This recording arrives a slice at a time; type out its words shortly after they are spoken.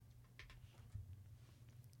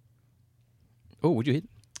Oh, would you hit?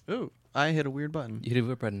 Oh, I hit a weird button. You hit a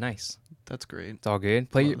weird button. Nice. That's great. It's all good.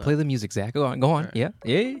 Play the music, Zach. Go on. Right.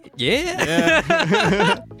 Yeah.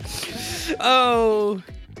 Oh,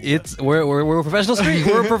 we're a professional stream.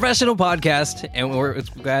 We're a professional podcast, and we're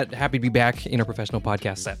happy to be back in a professional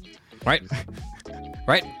podcast set. Right.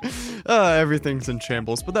 Everything's in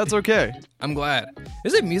shambles, but that's okay. I'm glad.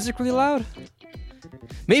 Is it music really loud?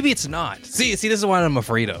 Maybe it's not. See, this is what I'm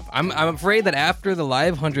afraid of. I'm afraid that after the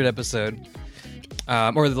live 100 episode,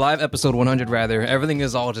 or the live episode 100 rather, everything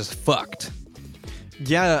is all just fucked.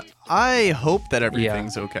 Yeah, I hope that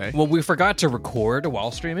everything's okay. Well, we forgot to record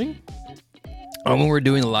while streaming when we were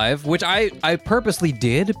doing live, which I purposely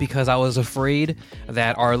did because I was afraid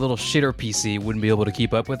that our little shitter PC wouldn't be able to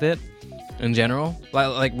keep up with it in general,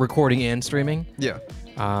 like recording and streaming. Yeah.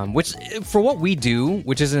 Which, for what we do,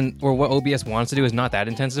 which isn't, or what OBS wants to do, is not that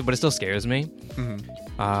intensive, but it still scares me.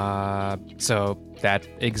 Mm-hmm. So that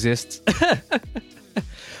exists.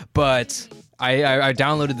 But I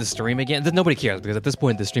downloaded the stream again. Nobody cares, because at this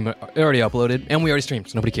point the stream already uploaded, and we already streamed,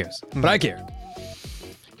 so nobody cares. Mm-hmm. But I care.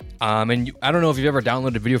 And I don't know if you've ever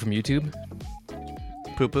downloaded a video from YouTube.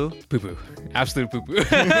 Poo-poo? Poo-poo. Absolute poo-poo.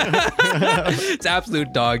 It's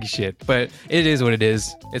absolute dog shit, but it is what it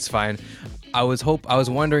is. It's fine. I was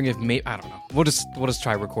wondering if maybe, I don't know. We'll just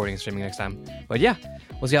try recording and streaming next time. But yeah,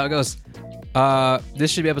 we'll see how it goes.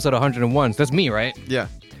 This should be episode 101. So that's me, right? Yeah.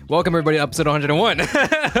 Welcome everybody to episode 101.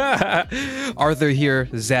 Arthur here,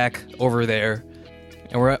 Zach over there,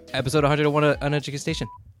 and we're at episode 101 of Uneducation,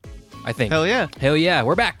 I think. Hell yeah,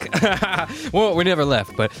 we're back. Well, we never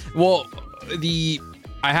left, but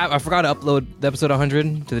I forgot to upload the episode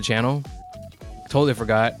 100 to the channel. Totally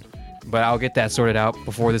forgot. But I'll get that sorted out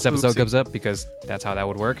before this episode comes up, because that's how that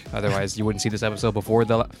would work. Otherwise, you wouldn't see this episode before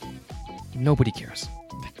nobody cares.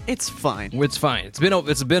 It's fine. It's fine.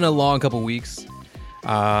 It's been a long couple weeks.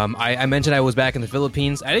 I mentioned I was back in the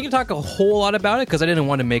Philippines. I didn't talk a whole lot about it because I didn't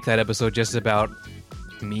want to make that episode just about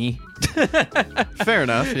me. Fair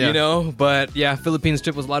enough. Yeah. You know, but yeah, Philippines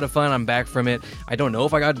trip was a lot of fun. I'm back from it. I don't know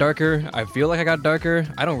if I got darker. I feel like I got darker.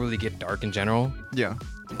 I don't really get dark in general. Yeah.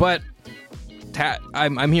 But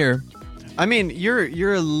I'm here. I mean,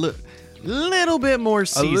 you're a little bit more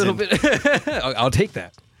seasoned. A little bit. I'll take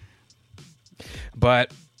that.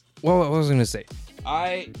 But what was I going to say?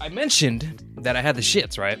 I mentioned that I had the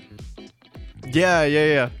shits, right?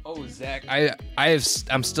 Yeah. Oh, Zach,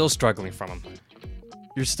 I'm still struggling from them.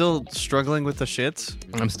 You're still struggling with the shits?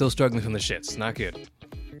 I'm still struggling from the shits. Not good.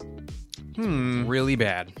 Really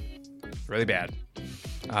bad. Really bad.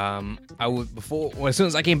 As soon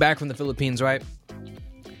as I came back from the Philippines, right?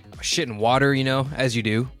 Shit in water, you know, as you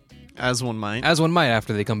do. As one might. As one might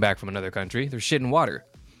after they come back from another country. They're shit in water.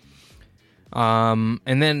 And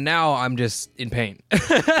then now I'm just in pain.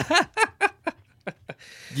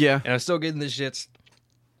 Yeah. And I'm still getting the shits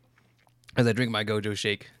as I drink my Gojo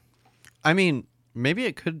shake. I mean, maybe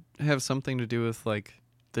it could have something to do with, like,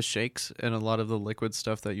 the shakes and a lot of the liquid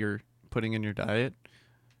stuff that you're putting in your diet.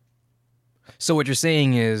 So what you're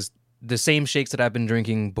saying is the same shakes that I've been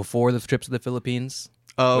drinking before the trips to the Philippines.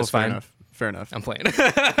 Oh, fair enough. Fair enough. I'm playing.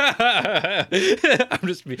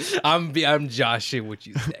 I'm joshing with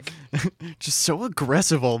you, Zach. Just so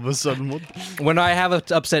aggressive all of a sudden. When I have an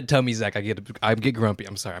upset tummy, Zach, I get grumpy.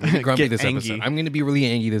 I'm sorry. I'm gonna get grumpy this episode. I'm gonna be really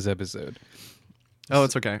angry this episode. Oh,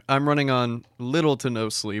 it's okay. I'm running on little to no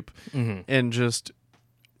sleep and just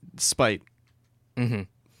spite. Mm-hmm.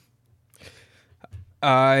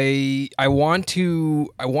 I want to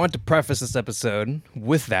preface this episode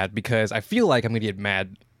with that because I feel like I'm gonna get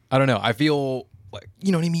mad. I don't know. I feel like,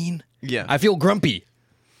 you know what I mean? Yeah. I feel grumpy.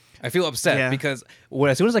 I feel upset because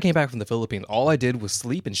as soon as I came back from the Philippines, all I did was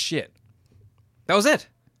sleep and shit. That was it.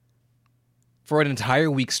 For an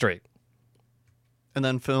entire week straight. And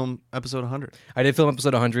then film episode 100. I did film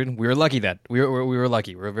episode 100. We were lucky that we were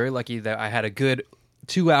lucky. We were very lucky that I had a good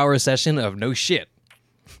 2-hour session of no shit.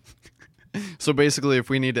 So basically, if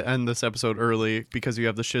we need to end this episode early because you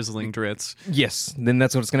have the shizzling drits. Yes, then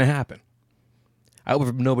that's what's going to happen. I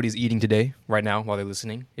hope nobody's eating today, right now, while they're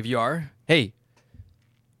listening. If you are, hey,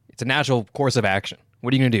 it's a natural course of action.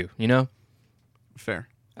 What are you going to do, you know? Fair.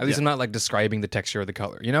 At least I'm not, like, describing the texture or the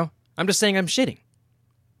color, you know? I'm just saying I'm shitting.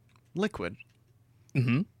 Liquid.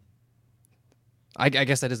 Mm-hmm. I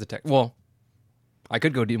guess that is the text. Well, I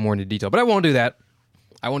could go more into detail, but I won't do that.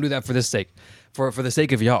 I won't do that for this sake. For the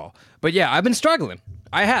sake of y'all. But yeah, I've been struggling.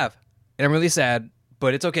 I have. And I'm really sad,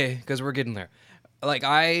 but it's okay, because we're getting there. Like,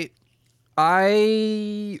 as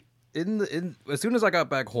soon as I got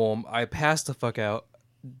back home, I passed the fuck out.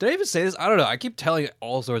 Did I even say this? I don't know. I keep telling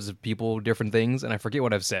all sorts of people different things, and I forget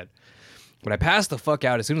what I've said. But I passed the fuck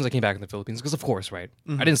out as soon as I came back in the Philippines, because of course, right?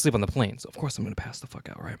 I didn't sleep on the plane, so of course I'm gonna pass the fuck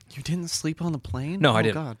out, right? You didn't sleep on the plane? No, oh, I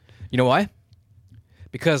didn't. God. You know why?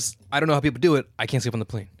 Because I don't know how people do it. I can't sleep on the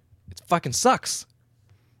plane. It fucking sucks.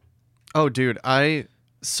 Oh, dude, I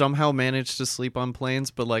somehow managed to sleep on planes,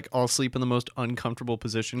 but like I'll sleep in the most uncomfortable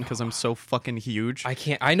position because I'm so fucking huge. I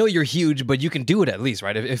can't. I know you're huge, but you can do it at least,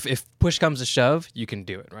 right? If push comes to shove, you can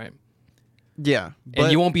do it, right? Yeah, but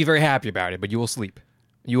And you won't be very happy about it, but you will sleep.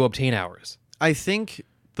 You will obtain hours. I think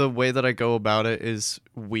the way that I go about it is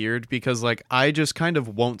weird because like I just kind of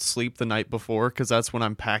won't sleep the night before because that's when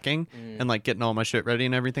I'm packing and like getting all my shit ready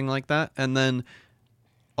and everything like that. And then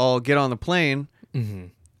I'll get on the plane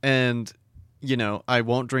and, you know, I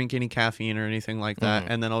won't drink any caffeine or anything like that.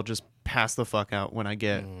 And then I'll just pass the fuck out when I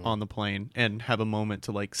get on the plane and have a moment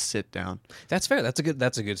to like sit down. That's fair. That's a good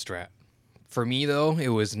strat. For me though, it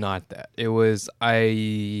was not that. It was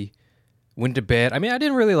I went to bed. I mean, I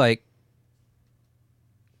didn't really like.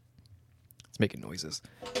 It's making noises.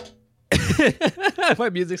 My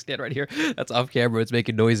music stand right here. That's off camera. It's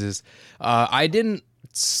making noises. I did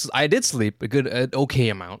sleep a good, okay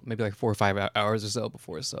amount, maybe like 4 or 5 hours or so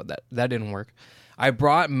before. So that didn't work. I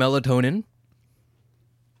brought melatonin.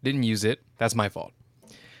 Didn't use it. That's my fault.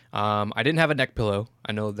 I didn't have a neck pillow.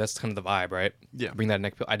 I know that's kind of the vibe, right? Yeah. Bring that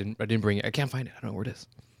neck pillow. I didn't bring it. I can't find it. I don't know where it is.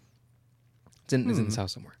 It's in this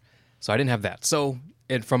house somewhere. So I didn't have that. So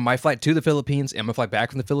from my flight to the Philippines and my flight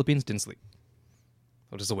back from the Philippines, didn't sleep.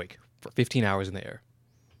 I was just awake for 15 hours in the air.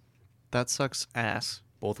 That sucks ass.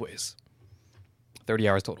 Both ways. 30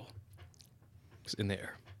 hours total. Just in the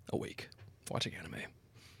air. Awake. Watching anime.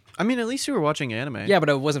 I mean, at least you were watching anime. Yeah, but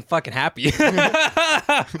I wasn't fucking happy.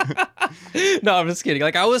 No, I'm just kidding.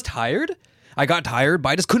 Like, I was tired. I got tired, but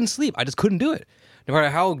I just couldn't sleep. I just couldn't do it. No matter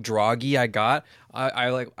how groggy I got,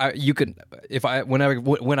 you could, when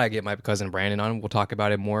I get my cousin Brandon on, we'll talk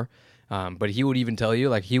about it more. But he would even tell you,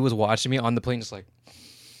 like, he was watching me on the plane,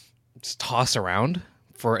 just toss around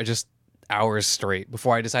for just hours straight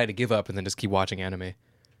before I decided to give up and then just keep watching anime.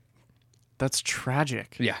 That's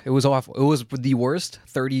tragic. Yeah, it was awful. It was the worst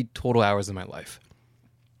 30 total hours of my life.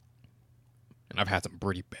 And I've had some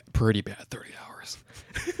pretty bad 30 hours.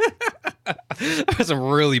 I've had some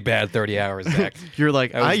really bad 30 hours, Zach. You're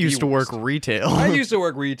like, I used to work retail. I used to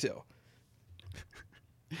work retail.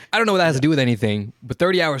 I don't know what that has to do with anything, but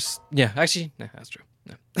 30 hours, yeah, actually, no, that's true.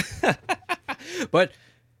 No. But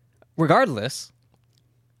regardless,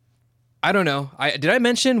 I don't know. Did I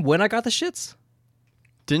mention when I got the shits?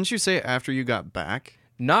 Didn't you say after you got back?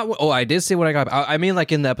 I did say when I got. I mean,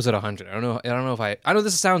 like in the episode 100. I don't know if I know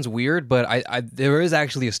this sounds weird, but there is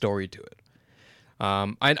actually a story to it.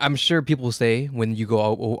 I'm sure people say when you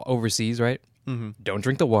go overseas, right? Don't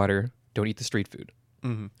drink the water. Don't eat the street food.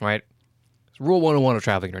 Right? It's rule 101 of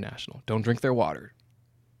traveling international. Don't drink their water.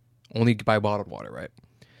 Only buy bottled water, right?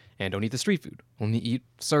 And don't eat the street food. Only eat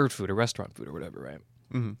served food or restaurant food or whatever,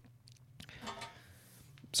 right?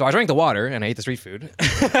 So I drank the water and I ate the street food.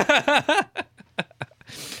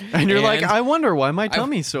 And you're like, I wonder why my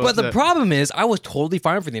tummy's so But upset. the problem is, I was totally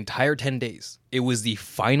fine for the entire 10 days. It was the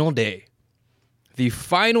final day. The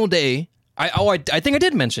final day. I think I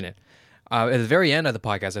did mention it. At the very end of the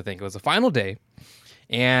podcast, I think. It was the final day.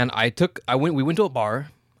 And we went to a bar.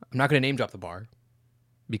 I'm not going to name drop the bar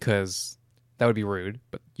because that would be rude.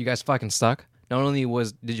 But you guys fucking suck. Not only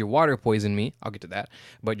did your water poison me, I'll get to that,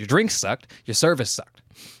 but your drink sucked, your service sucked.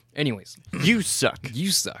 Anyways. You suck.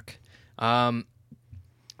 You suck.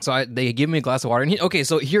 So they give me a glass of water. And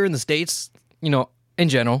so here in the States, in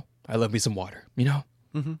general, I love me some water,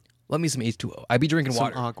 Love me some H2O. I'd be drinking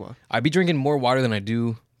water. Some aqua. I'd be drinking more water than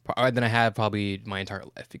I have probably my entire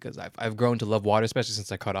life because I've grown to love water, especially since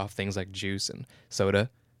I cut off things like juice and soda.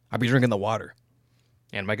 I'd be drinking the water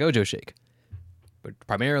and my Gojo shake, but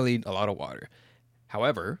primarily a lot of water.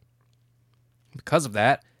 However, because of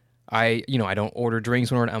that, I don't order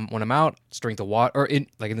drinks when I'm out. Just drink the water, or in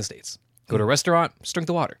the States. Go to a restaurant, just drink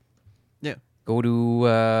the water. Yeah. Go to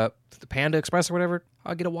the Panda Express or whatever,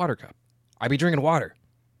 I'll get a water cup. I'd be drinking water,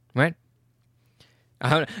 right?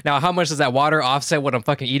 Now, how much does that water offset what I'm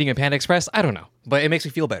fucking eating at Panda Express? I don't know, but it makes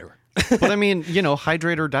me feel better. But I mean,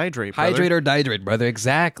 hydrate or dihydrate, brother. Hydrate or dihydrate, brother.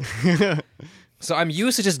 Exactly. So I'm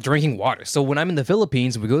used to just drinking water. So when I'm in the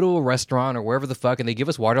Philippines, we go to a restaurant or wherever the fuck, and they give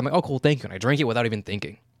us water, I'm like, oh, cool, thank you. And I drink it without even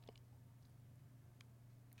thinking.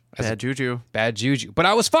 Bad juju. Bad juju. But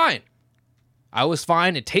I was fine.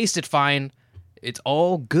 It tasted fine. It's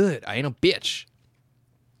all good. I ain't a bitch.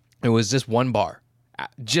 It was just one bar.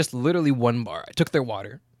 Just literally one bar. I took their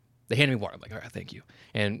water. They handed me water. I'm like, all right, thank you.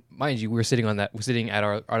 And mind you, we're sitting at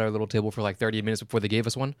our little table for like 30 minutes before they gave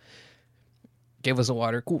us one. Gave us a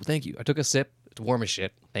water. Cool, thank you. I took a sip. It's warm as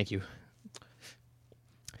shit. Thank you.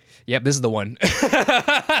 Yep, this is the one.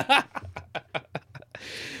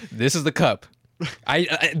 This is the cup.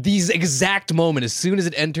 These exact moment, as soon as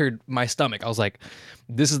it entered my stomach, I was like,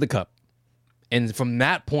 this is the cup. And from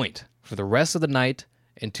that point, for the rest of the night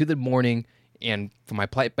into the morning, and from my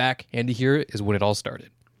flight back and to here is when it all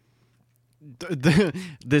started.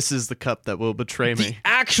 This is the cup that will betray me. The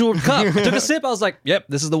actual cup. I took a sip. I was like, yep,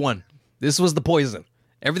 this is the one. This was the poison.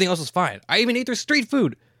 Everything else was fine. I even ate their street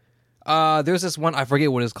food. There's this one, I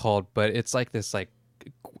forget what it's called, but it's like this like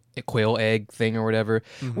a quail egg thing or whatever.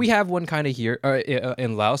 Mm-hmm. We have one kind of here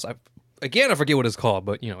in Laos. I forget what it's called,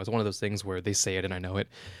 but it's one of those things where they say it and I know it.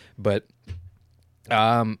 But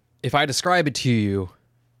if I describe it to you,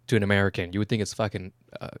 to an American, you would think it's fucking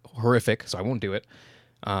horrific, so I won't do it.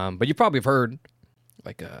 But you probably have heard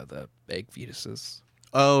like the egg fetuses.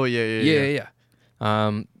 Oh yeah.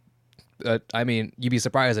 I mean, you'd be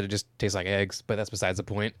surprised that it just tastes like eggs, but that's besides the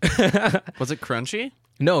point. Was it crunchy?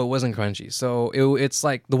 No, it wasn't crunchy. So it's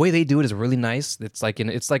like the way they do it is really nice. It's like in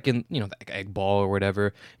the egg ball or whatever.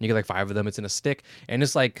 And you get like 5 of them. It's in a stick, and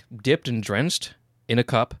it's like dipped and drenched in a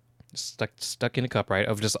cup. Stuck in a cup, right,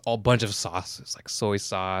 of just a bunch of sauces, like soy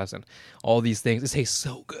sauce and all these things. It tastes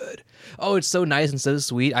so good. Oh, it's so nice and so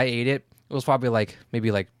sweet. I ate it. It was probably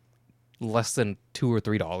maybe less than $2 or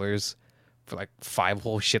 $3 for like 5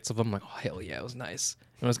 whole shits of them. I'm like, oh hell yeah, it was nice.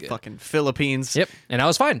 It was good. Fucking Philippines. Yep, and I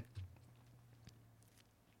was fine.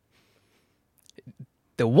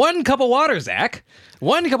 The 1 cup of water, Zach.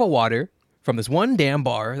 1 cup of water from this one damn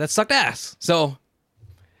bar that sucked ass. So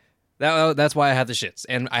that's why I had the shits,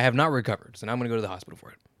 and I have not recovered. So now I'm gonna go to the hospital for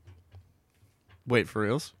it. Wait, for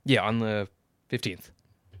reals? Yeah, on the 15th.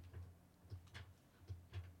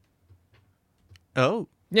 Oh,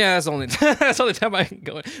 yeah, that's the only time I can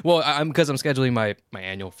go. Well, because I'm scheduling my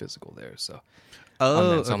annual physical there. So,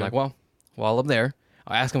 so I'm like, well, while I'm there,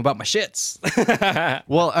 I'll ask him about my shits.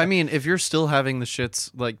 Well, I mean, if you're still having the shits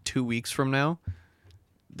like 2 weeks from now,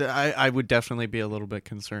 I would definitely be a little bit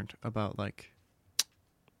concerned about like.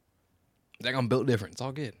 I'm built different. It's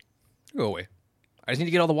all good. Go away. I just need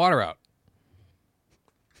to get all the water out.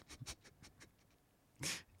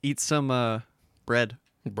 Eat some bread.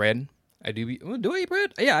 Bread? Do I eat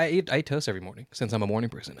bread? Yeah, I eat toast every morning since I'm a morning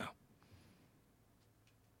person now.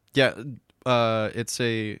 Yeah, it's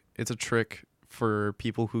a trick for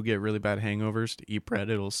people who get really bad hangovers to eat bread.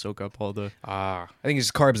 It'll soak up all the. I think it's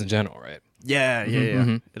just carbs in general, right? Yeah.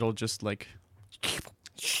 Mm-hmm. It'll just like.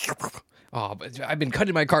 Oh, but I've been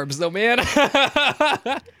cutting my carbs though, man.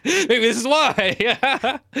 Maybe this is why.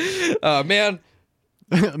 Oh, man.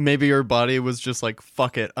 Maybe your body was just like,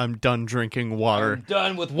 fuck it, I'm done drinking water. I'm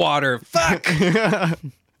done with water. Fuck.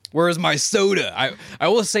 Where's my soda? I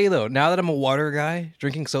will say though, now that I'm a water guy,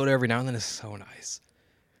 drinking soda every now and then is so nice.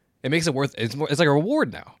 It makes it worth it. It's like a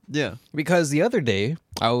reward now. Yeah. Because the other day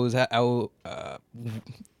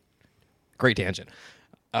great tangent.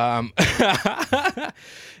 Did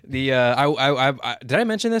I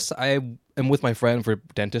mention this? I am with my friend for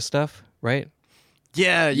dentist stuff, right?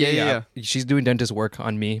 Yeah. She's doing dentist work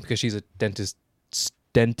on me because she's a dentist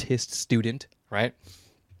student, right?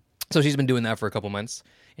 So she's been doing that for a couple months,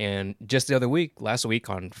 and just last week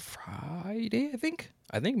on Friday, I think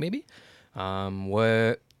maybe.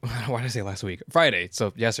 Why did I say last week? Friday,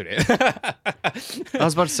 so yesterday. I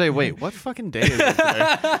was about to say, wait, what fucking day is it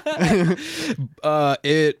today?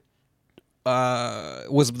 It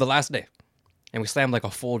was the last day, and we slammed like a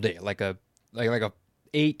full day, like a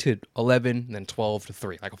 8 to 11, and then 12 to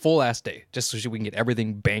 3, like a full ass day, just so we can get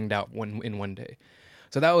everything banged out in one day.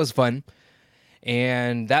 So that was fun.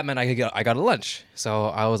 And that meant I got a lunch. So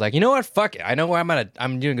I was like, you know what? Fuck it. I know where I'm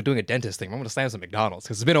doing a dentist thing. I'm going to slam some McDonald's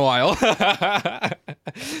because it's been a while. So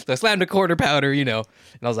I slammed a quarter pounder, and I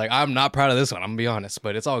was like, I'm not proud of this one. I'm going to be honest,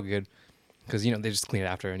 but it's all good because, they just clean it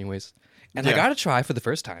after anyways. And I got to try for the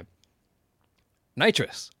first time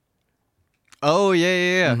nitrous. Oh,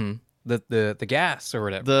 yeah. Mm-hmm. The gas or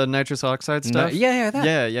whatever. The nitrous oxide stuff? Yeah,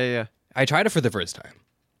 that. Yeah. I tried it for the first time.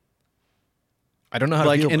 I don't know how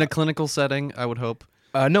to feel in a clinical setting, I would hope.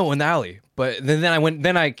 No, in the alley. But then I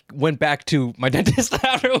went back to my dentist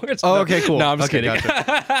afterwards. Oh, okay, cool. No, I'm just kidding.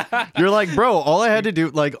 Gotcha. You're like, bro, all I had to do,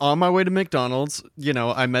 like, on my way to McDonald's,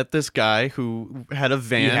 I met this guy who had a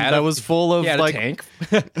van that was full of, like... He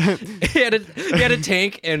had a tank. he had a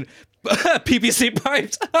tank and PVC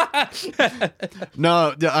pipes.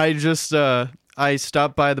 No, I just... I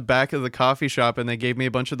stopped by the back of the coffee shop and they gave me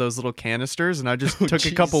a bunch of those little canisters and I just took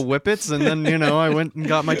a couple whippets and then, I went and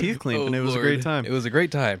got my teeth cleaned and it was a great time. It was a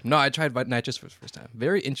great time. No, I tried nitrous for the first time.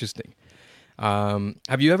 Very interesting.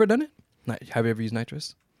 Have you ever done it? Have you ever used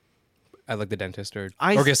nitrous? at like the dentist or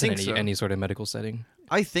I or guess in think so. any sort of medical setting?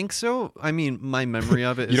 I think so. I mean, my memory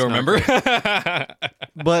of it is You don't not remember? great.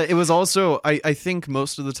 But it was also, I think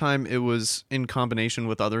most of the time it was in combination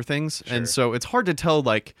with other things. Sure. And so it's hard to tell,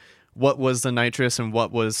 like, what was the nitrous and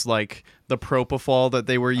what was, like, the propofol that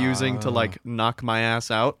they were using to, like, knock my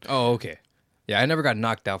ass out. Oh, okay. Yeah, I never got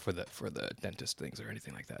knocked out for the dentist things or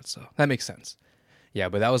anything like that, so that makes sense. Yeah,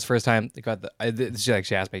 but that was the first time they got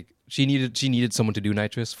she asked me, she needed someone to do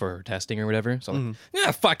nitrous for her testing or whatever. So I'm like,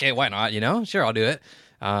 yeah, fuck it, why not? You know, sure, I'll do it.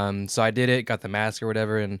 So I did it, got the mask or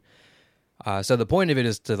whatever, and so the point of it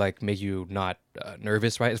is to like make you not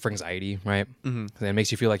nervous, right? It's for anxiety, right? Mm-hmm. And it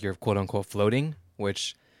makes you feel like you're quote unquote floating,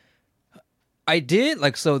 which I did.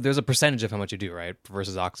 Like, so there's a percentage of how much you do, right?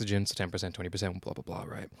 Versus oxygen, so 10%, 20%, blah blah blah,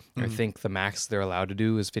 right? I think the max they're allowed to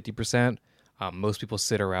do is 50%. Most people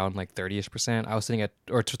sit around like 30-ish%. I was sitting at,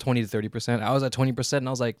 or 20 to 30%. I was at 20%, and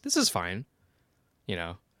I was like, this is fine, you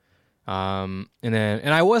know. And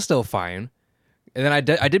I was still fine. And then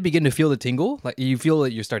I did begin to feel the tingle. Like, you feel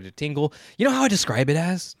that you're starting to tingle. You know how I describe it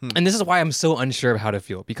as? And this is why I'm so unsure of how to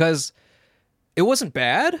feel, because it wasn't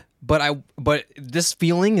bad, but this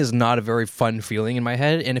feeling is not a very fun feeling in my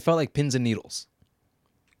head, and it felt like pins and needles.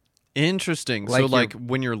 Interesting. Like so, like,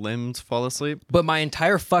 when your limbs fall asleep? But my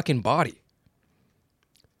entire fucking body.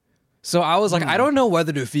 So I was like, I don't know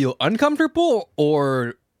whether to feel uncomfortable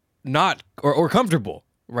or not, or comfortable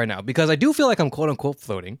right now, because I do feel like I'm quote unquote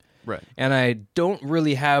floating. Right. And I don't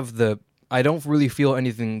really feel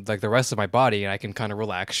anything like the rest of my body, and I can kind of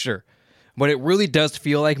relax, sure. But it really does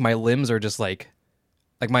feel like my limbs are just like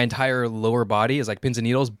my entire lower body is like pins and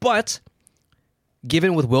needles, but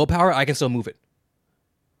given with willpower, I can still move it.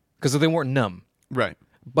 Because they weren't numb. Right.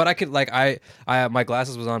 But I could, like, I my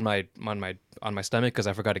glasses was on my stomach because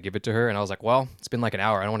I forgot to give it to her, and I was like, well, it's been like an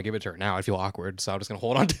hour. I don't want to give it to her now. I feel awkward, so I'm just gonna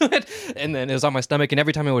hold on to it. And then it was on my stomach, and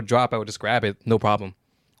every time it would drop, I would just grab it, no problem.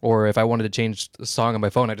 Or if I wanted to change the song on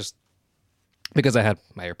my phone, because I had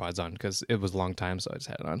my AirPods on, because it was a long time, so I just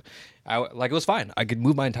had it on. It was fine. I could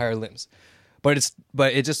move my entire limbs, but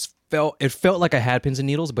it just felt like I had pins and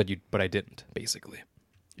needles, but I didn't, basically.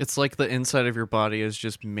 It's like the inside of your body is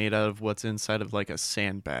just made out of what's inside of like a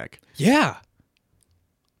sandbag. Yeah.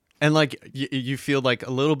 And like you feel like a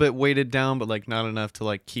little bit weighted down, but like not enough to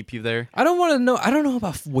like keep you there. I don't know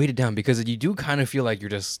about weighted down, because you do kind of feel like you're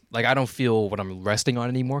just like, I don't feel what I'm resting on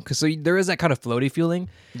anymore. Because so there is that kind of floaty feeling.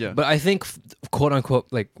 Yeah. But I think quote unquote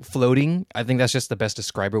like floating, I think that's just the best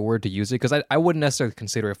describer word to use it, because I wouldn't necessarily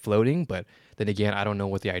consider it floating. But then again, I don't know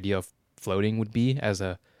what the idea of floating would be as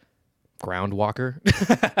a ground walker.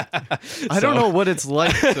 I don't know what it's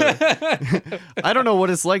like to I don't know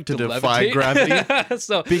what it's like to defy levitate. gravity.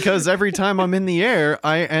 So because every time I'm in the air,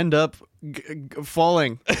 I end up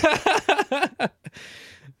falling.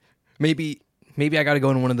 maybe I got to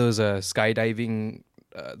go in one of those skydiving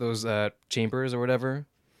those chambers or whatever.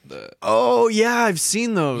 Oh yeah, I've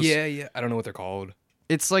seen those. Yeah. I don't know what they're called.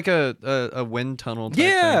 It's like a wind tunnel type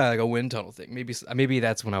Yeah, thing. like a wind tunnel thing. Maybe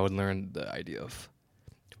that's when I would learn the idea of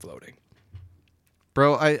floating.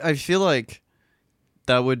 Bro, I feel like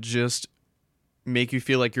that would just make you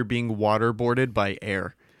feel like you're being waterboarded by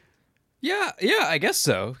air. Yeah, I guess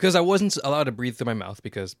so. Because I wasn't allowed to breathe through my mouth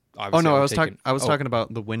because obviously I was talking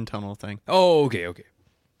about the wind tunnel thing. Oh, okay.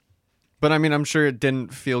 But I mean, I'm sure it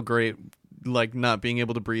didn't feel great, like not being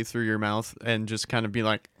able to breathe through your mouth and just kind of be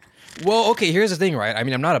like. Well, okay. Here's the thing, right? I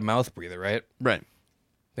mean, I'm not a mouth breather, right? Right.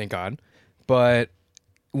 Thank God. But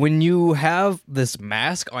when you have this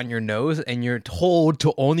mask on your nose and you're told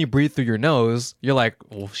to only breathe through your nose, you're like,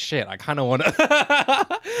 well, shit, I kind of want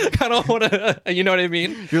to, you know what I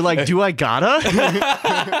mean? You're like, do I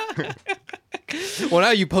gotta? Well,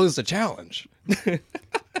 now you posed a challenge.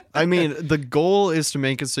 I mean, the goal is to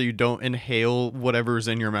make it so you don't inhale whatever's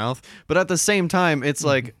in your mouth. But at the same time, it's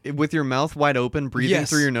like with your mouth wide open, breathing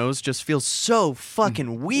through your nose just feels so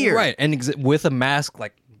fucking weird. Right. And with a mask,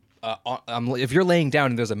 like, if you're laying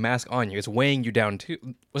down and there's a mask on you, it's weighing you down too.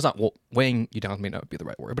 It's not weighing you down may not be the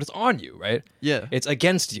right word, but it's on you, right? Yeah. It's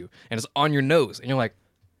against you and it's on your nose, and you're like,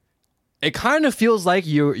 it kind of feels like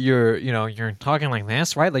you're talking like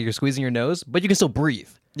this, right? Like you're squeezing your nose, but you can still breathe.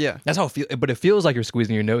 Yeah. That's how it feels. But it feels like you're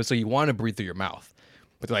squeezing your nose, so you want to breathe through your mouth.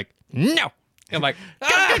 But they're like, no. And I'm like,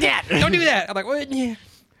 don't do that. Don't do that. I'm like, well, yeah.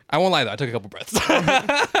 I won't lie though. I took a couple breaths.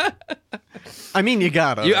 I mean, you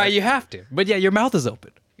gotta. You have to. But yeah, your mouth is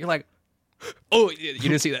open. You're like, oh, you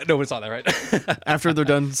didn't see that. No one saw that, right? After they're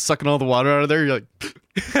done sucking all the water out of there, you're like,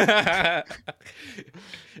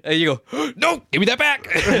 and you go, no, give me that back.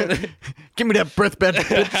 Give me that breath,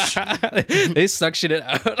 bitch. They suction it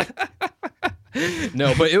out.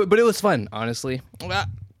 No, but it was fun, honestly.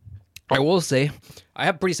 I will say, I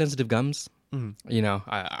have pretty sensitive gums. Mm-hmm. You know,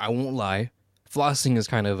 I won't lie. Flossing is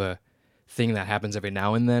kind of a thing that happens every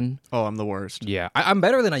now and then. Oh, I'm the worst. Yeah, I'm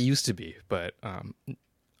better than I used to be, but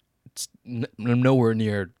it's nowhere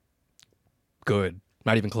near good.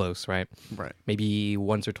 Not even close, right? Right. Maybe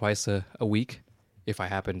once or twice a week if I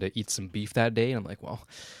happen to eat some beef that day. And I'm like, well,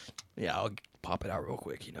 yeah, I'll pop it out real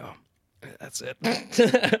quick, you know. That's it.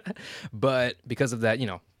 But because of that, you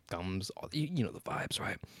know, gums, you know the vibes,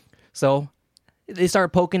 right? So they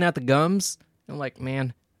start poking at the gums. I'm like,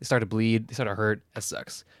 man, they start to bleed. They start to hurt. That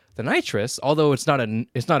sucks. The nitrous, although it's not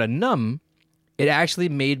a numb, it actually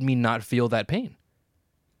made me not feel that pain.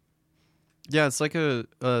 Yeah, it's like a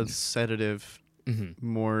sedative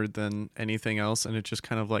more than anything else, and it just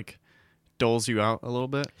kind of like doles you out a little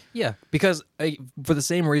bit. Yeah, because for the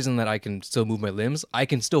same reason that I can still move my limbs, I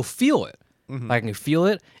can still feel it. I can feel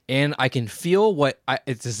it, and I can feel what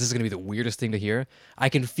this is going to be the weirdest thing to hear. I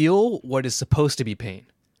can feel what is supposed to be pain.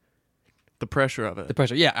 The pressure of it. The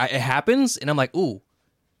pressure. Yeah, it happens, and I'm like, ooh.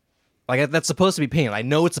 Like, that's supposed to be pain. I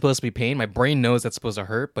know it's supposed to be pain. My brain knows that's supposed to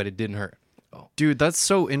hurt, but it didn't hurt. Oh. Dude, that's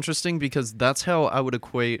so interesting because that's how I would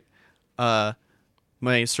equate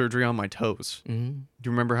my surgery on my toes. Do you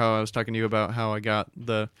remember how I was talking to you about how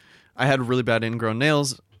I had really bad ingrown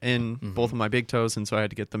nails in both of my big toes, and so I had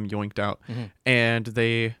to get them yoinked out. And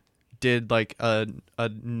they did like a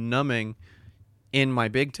numbing in my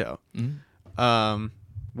big toe.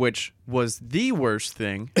 Which was the worst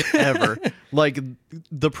thing ever. Like,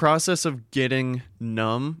 the process of getting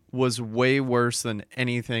numb was way worse than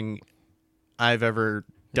anything I've ever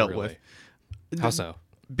dealt with. How so?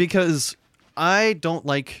 Because I don't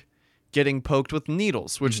like getting poked with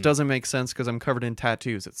needles, which doesn't make sense because I'm covered in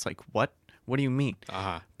tattoos. It's like, what? What do you mean?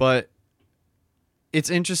 But it's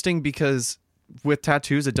interesting because with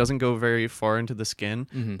tattoos, it doesn't go very far into the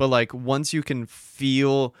skin. But like once you can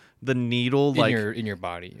feel the needle, like in your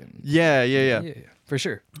body. Yeah, for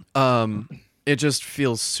sure. It just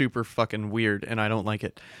feels super fucking weird, and I don't like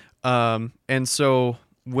it. And so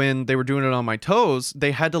when they were doing it on my toes,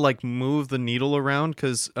 they had to like move the needle around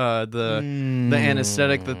because the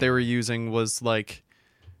anesthetic that they were using was like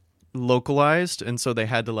localized, and so they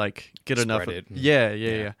had to like get enough.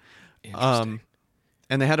 Yeah. Interesting.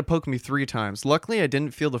 And they had to poke me 3 times. Luckily, I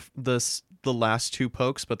didn't feel the last 2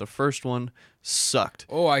 pokes, but the first one sucked.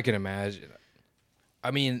 Oh, I can imagine.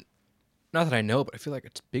 I mean, not that I know, but I feel like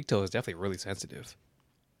its big toe is definitely really sensitive.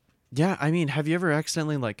 Yeah, I mean, have you ever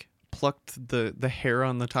accidentally like plucked the hair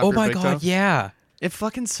on the top of your big toe? Oh my god, yeah. It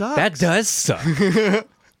fucking sucks. That does suck.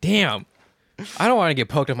 Damn. I don't want to get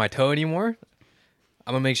poked on my toe anymore.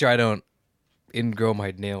 I'm gonna make sure I don't ingrow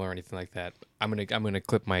my nail or anything like that. I'm gonna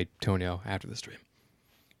clip my toenail after the stream.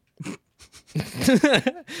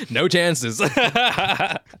 No chances.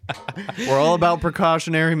 We're all about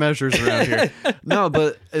precautionary measures around here. No,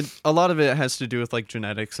 but a lot of it has to do with like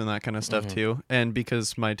genetics and that kind of stuff too. And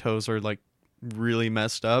because my toes are like really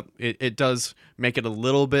messed up, it does make it a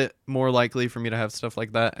little bit more likely for me to have stuff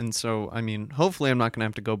like that. And so, I mean, hopefully I'm not gonna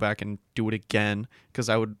have to go back and do it again, because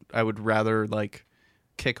I would rather like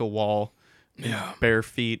kick a wall, bare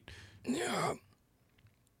feet. Yeah.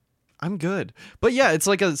 I'm good. But yeah, it's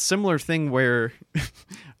like a similar thing where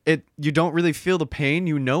you don't really feel the pain.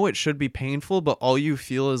 You know it should be painful, but all you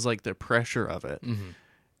feel is like the pressure of it.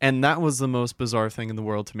 And that was the most bizarre thing in the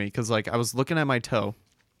world to me, because like I was looking at my toe,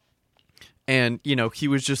 and you know, he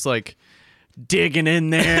was just like digging in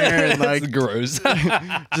there and like gross.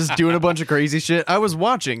 just doing a bunch of crazy shit. I was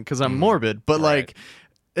watching because I'm morbid, but like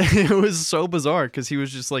it was so bizarre because he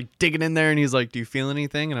was just like digging in there, and he's like, "Do you feel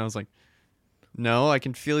anything?" And I was like, "No, I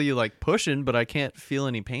can feel you like pushing, but I can't feel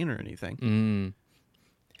any pain or anything."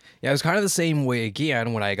 Yeah, it was kind of the same way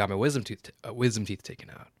again when I got my wisdom teeth taken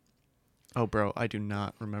out. Oh, bro, I do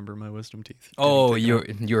not remember my wisdom teeth. Oh, you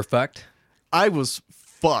were fucked? I was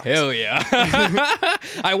fucked. Hell yeah.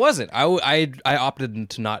 I wasn't. I opted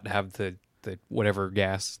to not have the whatever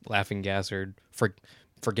gas, laughing gas, or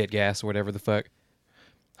forget gas, or whatever the fuck,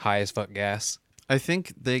 high as fuck gas. I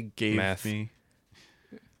think they gave Meth. me.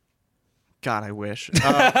 God, I wish.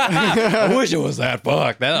 I wish it was that.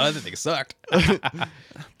 Fuck. That other thing sucked.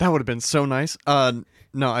 That would have been so nice.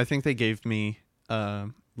 No, I think they gave me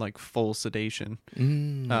like full sedation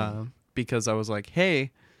because I was like,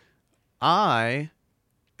 hey, I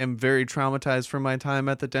am very traumatized from my time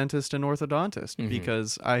at the dentist and orthodontist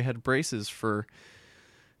because I had braces for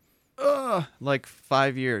like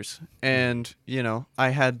 5 years, and you know, I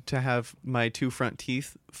had to have my 2 front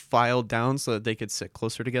teeth filed down so that they could sit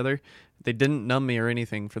closer together. They didn't numb me or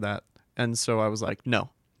anything for that, and so I was like,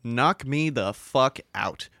 no, knock me the fuck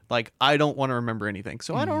out. Like, I don't want to remember anything,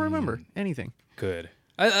 so I don't remember anything. Good.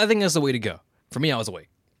 I think that's the way to go. For me, I was awake.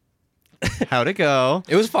 How'd it go?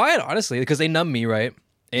 It was fine, honestly, because they numbed me, right?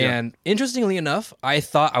 Yeah. And interestingly enough, I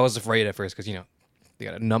thought I was afraid at first because they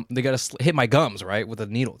gotta hit my gums, right, with a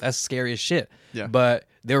needle. That's scary as shit. Yeah. But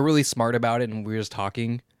they were really smart about it, and we were just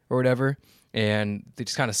talking or whatever, and they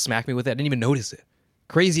just kind of smacked me with it. I didn't even notice it.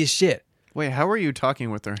 Crazy as shit. Wait, how are you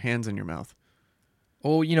talking with their hands in your mouth?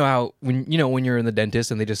 Oh, you know how when you're in the dentist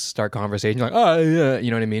and they just start conversation like, oh yeah, you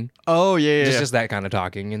know what I mean? Oh yeah, Just that kind of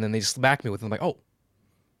talking, and then they just smack me with it. I'm like, oh,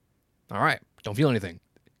 all right, don't feel anything.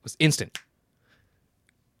 It was instant.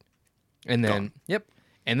 And then, Gone. yep.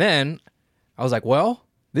 And then I was like, well,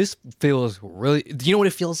 this feels really. Do you know what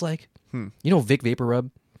it feels like? You know Vic Vapor Rub?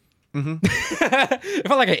 Mm-hmm. It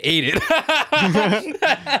felt like I ate it.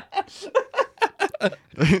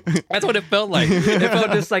 That's what it felt like. It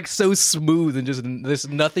felt just like so smooth and just this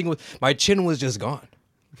nothing was. My chin was just gone.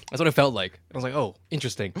 That's what it felt like. I was like, oh,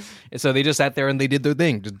 interesting. And so they just sat there and they did their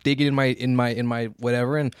thing, just digging in my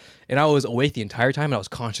whatever, and I was awake the entire time and I was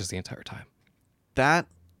conscious the entire time. That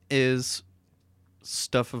is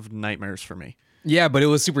stuff of nightmares for me. Yeah, but it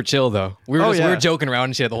was super chill though. We were joking around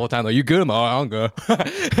and shit the whole time. Like, you good? I'm I'm good.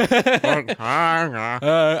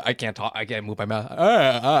 I can't talk. I can't move my mouth.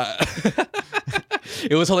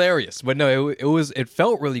 It was hilarious, but no, it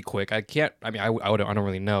felt really quick. I don't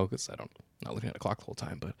really know because I'm not looking at the clock the whole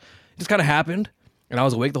time. But it just kind of happened, and I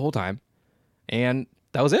was awake the whole time, and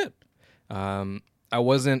that was it. I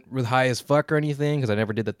wasn't really high as fuck or anything because I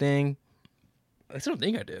never did the thing. I still don't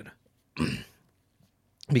think I did.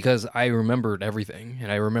 Because I remembered everything, and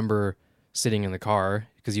I remember sitting in the car,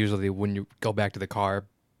 because usually when you go back to the car,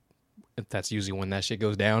 that's usually when that shit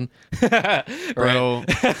goes down. Bro.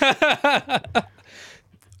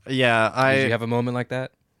 Yeah, Did you have a moment like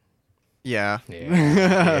that? Yeah.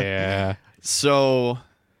 Yeah. So,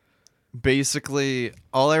 basically,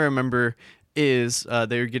 all I remember is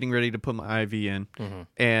they were getting ready to put my IV in,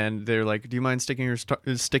 and they're like, "Do you mind sticking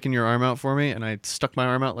your arm out for me?" And I stuck my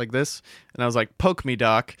arm out like this, and I was like, "Poke me,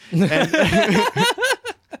 doc," and,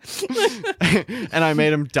 and I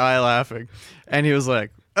made him die laughing, and he was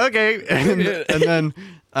like, "Okay," and then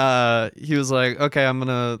he was like, "Okay, I'm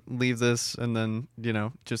gonna leave this," and then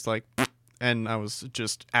just like, and I was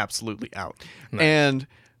just absolutely out, Nice. And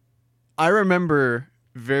I remember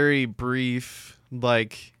very brief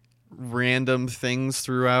like random things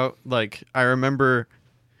throughout. Like, I remember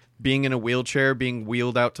being in a wheelchair, being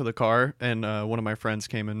wheeled out to the car, and one of my friends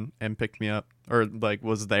came in and picked me up, or like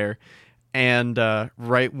was there. And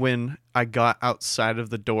right when I got outside of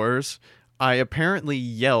the doors, I apparently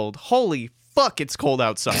yelled, "Holy fuck, it's cold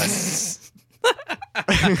outside."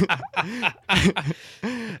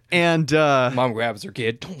 And Mom grabs her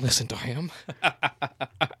kid. Don't listen to him.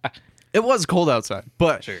 it was cold outside,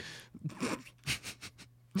 but Sure.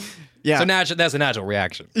 yeah. So that's a natural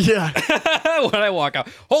reaction. Yeah. When I walk out,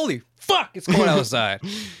 holy fuck, it's cold outside.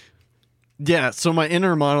 Yeah, so my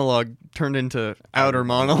inner monologue turned into outer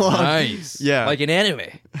monologue. Nice. Yeah. Like an anime.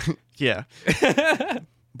 Yeah.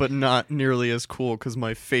 But not nearly as cool because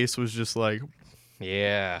my face was just like,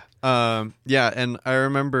 Yeah. yeah, and I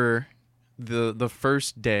remember the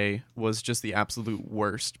first day was just the absolute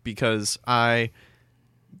worst because I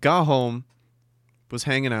got home, was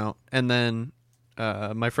hanging out, and then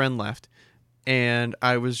my friend left, and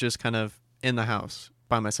I was just kind of in the house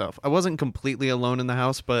by myself. I wasn't completely alone in the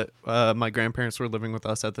house, but my grandparents were living with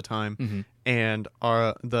us at the time, and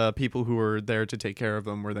the people who were there to take care of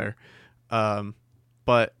them were there.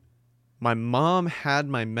 But my mom had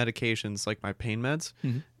my medications, like my pain meds,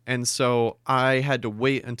 and so I had to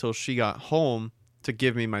wait until she got home to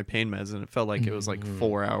give me my pain meds, and it felt like it was like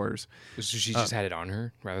 4 hours. So she just had it on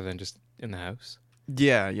her rather than just in the house?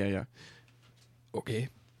 Yeah. Okay.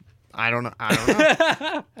 I don't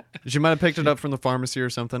know. She might have picked it up from the pharmacy or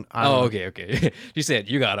something. I don't know. Okay. She said,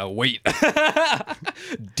 you gotta wait.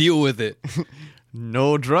 Deal with it.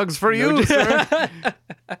 No drugs for you, sir.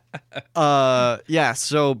 Yeah,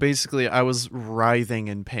 so basically I was writhing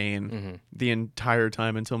in pain the entire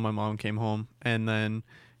time until my mom came home, and then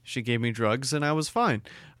she gave me drugs and I was fine.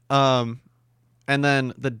 And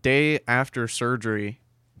then the day after surgery,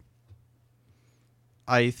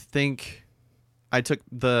 I think I took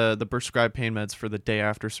the prescribed pain meds for the day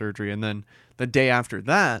after surgery, and then the day after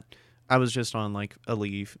that, I was just on like a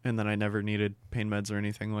leave, and then I never needed pain meds or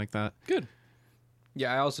anything like that. Good.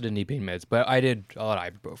 Yeah, I also didn't need pain meds, but I did a lot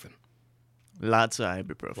of ibuprofen. Lots of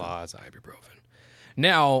ibuprofen. Lots of ibuprofen.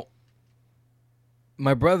 Now,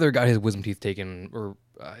 my brother got his wisdom teeth taken, or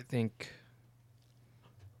I think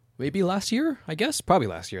maybe last year, I guess. Probably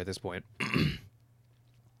last year at this point.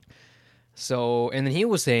 So, and then he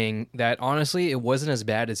was saying that honestly, it wasn't as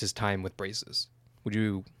bad as his time with braces. Would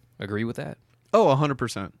you agree with that? Oh,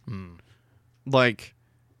 100%. Like,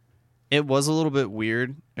 it was a little bit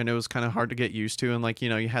weird, and it was kind of hard to get used to. And like,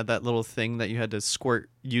 you had that little thing that you had to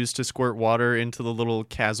use to squirt water into the little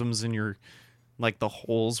chasms in your, like the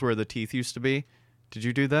holes where the teeth used to be. Did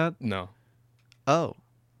you do that? No. Oh,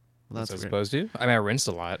 well, Was that's I weird. supposed to? I mean, I rinsed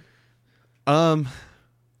a lot.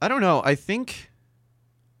 I don't know. I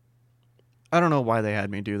don't know why they had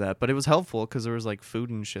me do that, but it was helpful because there was like food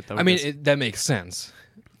and shit. That makes sense.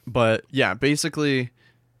 But yeah, basically,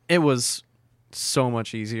 it was so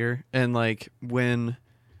much easier. And like when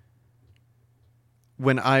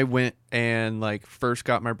I went and like first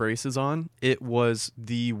got my braces on, it was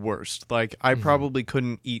the worst. Like I probably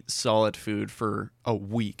couldn't eat solid food for a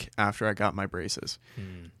week after I got my braces.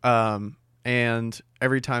 And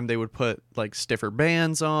every time they would put like stiffer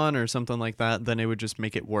bands on or something like that, then it would just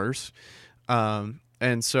make it worse.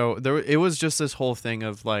 And so it was just this whole thing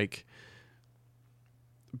of like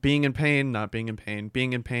being in pain, not being in pain,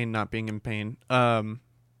 being in pain, not being in pain.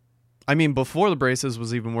 I mean, before the braces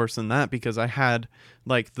was even worse than that because I had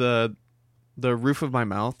like the roof of my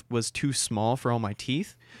mouth was too small for all my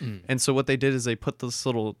teeth. And so what they did is they put this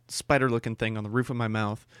little spider looking thing on the roof of my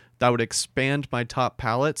mouth that would expand my top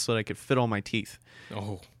palate so that I could fit all my teeth.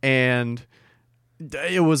 Oh. And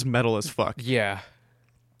it was metal as fuck. Yeah.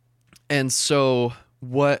 And so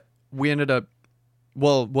what ended up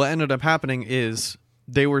happening is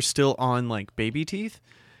they were still on like baby teeth.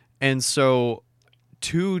 And so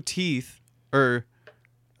 2 teeth, or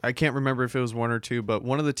I can't remember if it was 1 or 2, but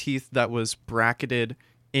one of the teeth that was bracketed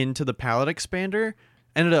into the palate expander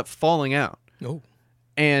ended up falling out. Oh.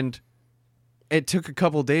 And it took a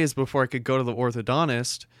couple days before I could go to the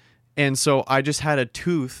orthodontist. And so I just had a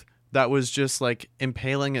tooth that was just like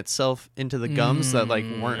impaling itself into the gums that like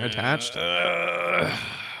weren't attached.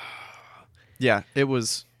 Yeah, it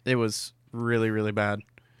was really, really bad.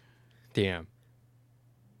 Damn.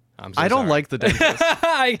 I don't sorry. like the dentist.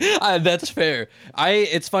 That's fair.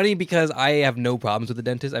 It's funny because I have no problems with the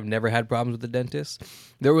dentist. I've never had problems with the dentist.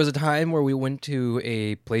 There was a time where we went to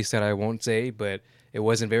a place that I won't say, but it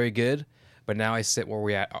wasn't very good. But now I sit where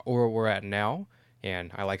we're at now,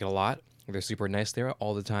 and I like it a lot. They're super nice there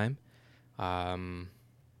all the time.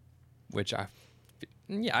 Which I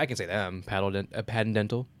can say them. Patent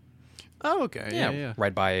Dental. Oh, okay. Yeah.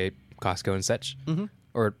 Right by Costco and such. Mm-hmm.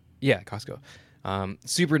 Or Costco.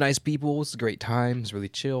 Super nice people. It's a great time. It's really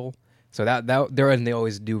chill. So they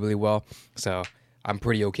always do really well. So I'm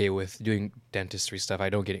pretty okay with doing dentistry stuff. I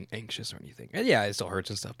don't get anxious or anything. And yeah, it still hurts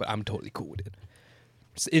and stuff, but I'm totally cool with it.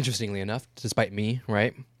 Interestingly enough, despite me,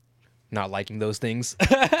 right, not liking those things.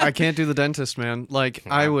 I can't do the dentist, man. Like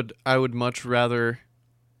I would much rather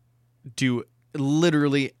do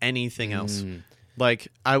literally anything else. Like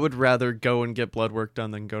I would rather go and get blood work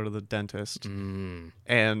done than go to the dentist.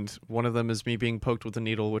 And one of them is me being poked with a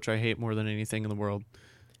needle, which I hate more than anything in the world.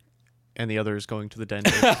 And the other is going to the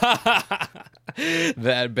dentist.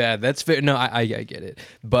 That bad. That's fair. No, I get it.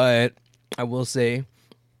 But I will say,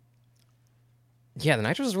 yeah, the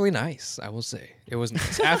nitrous is really nice. I will say it was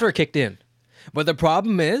nice after it kicked in. But the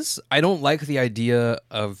problem is, I don't like the idea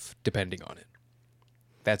of depending on it.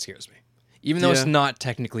 That scares me. Even though it's not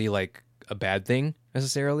technically like a bad thing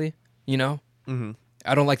necessarily, Mm-hmm.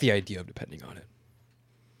 I don't like the idea of depending on it.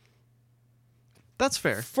 That's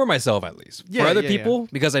fair. For myself, at least. For other people,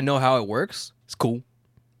 because I know how it works, it's cool.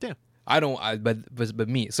 Yeah. But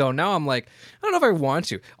me. So now I'm like, I don't know if I want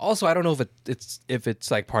to. Also, I don't know if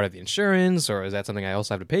it's like part of the insurance or is that something I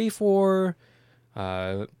also have to pay for.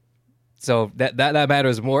 So that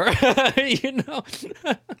matters more,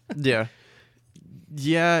 Yeah.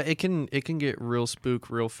 Yeah, it can get real spook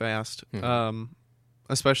real fast.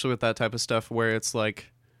 Especially with that type of stuff where it's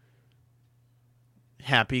like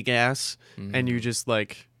happy gas and you just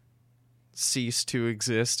like cease to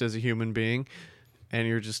exist as a human being and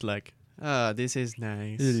you're just like, this is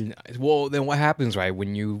nice. Well, then what happens, right,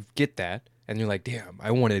 when you get that and you're like, damn,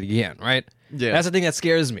 I want it again, right? Yeah. That's the thing that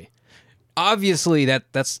scares me. Obviously,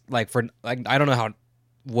 that's like for like I don't know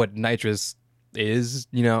what nitrous is.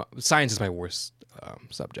 Science is my worst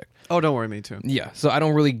subject. Oh, don't worry, me too. Yeah, so I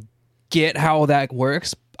don't really get how that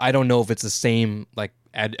works. I don't know if it's the same like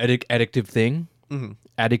addictive thing. Mm-hmm.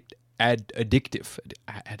 Addictive.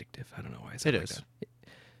 I don't know why I said it like is. that.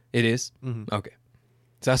 It is? Mm-hmm. Okay.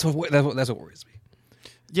 So that's what worries me.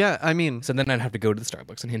 Yeah, I mean, So then I'd have to go to the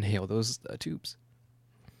Starbucks and inhale those tubes.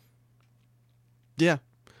 yeah.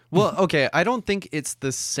 Well, okay, I don't think it's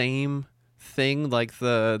the same thing like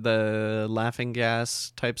the laughing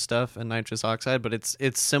gas type stuff and nitrous oxide, but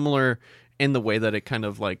it's similar in the way that it kind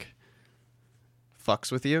of like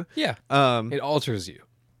fucks with you. Yeah. Um It alters you.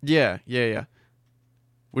 yeah.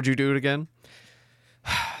 Would you do it again?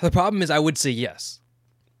 The problem is I would say yes.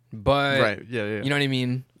 But Right. Yeah. you know what I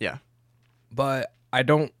mean? Yeah. But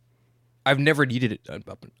I've never needed it.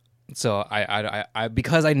 So I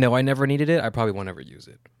because I know I never needed it, I probably won't ever use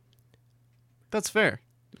it. That's fair.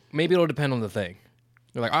 Maybe it'll depend on the thing.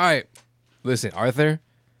 You're like, all right, listen, Arthur,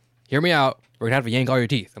 hear me out. We're gonna have to yank all your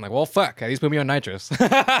teeth. I'm like, well, fuck. At least put me on nitrous.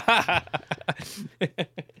 I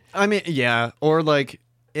mean, yeah. Or like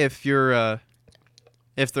if you're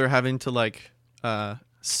if they're having to like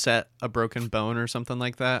set a broken bone or something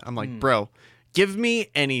like that, I'm like, bro, give me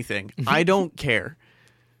anything. I don't care.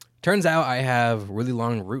 Turns out I have really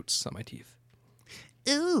long roots on my teeth.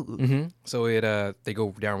 Ooh. Mm-hmm. So they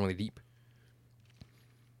go down really deep.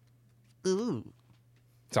 Ooh.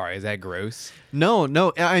 Sorry, is that gross?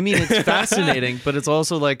 No. I mean, it's fascinating, but it's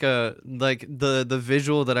also like the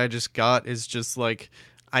visual that I just got is just like,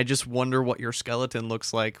 I just wonder what your skeleton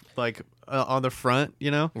looks like on the front,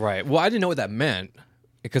 you know? Right. Well, I didn't know what that meant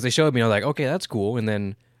because they showed me. I was like, okay, that's cool. And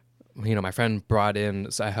then, my friend brought in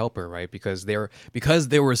a helper, right? Because they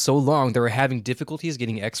were so long, they were having difficulties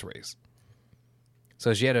getting X-rays.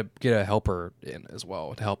 So she had to get a helper in as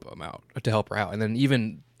well to help her out. And then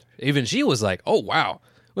even she was like, "Oh wow,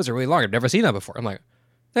 those are really long. I've never seen that before." I'm like,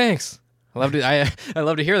 "Thanks. I love to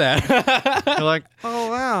hear that." You're like, "Oh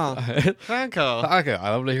wow, thank you." Okay,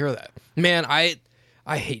 I love to hear that. Man, I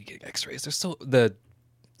hate getting X-rays. They're so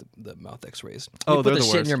the mouth X-rays. You put They're the the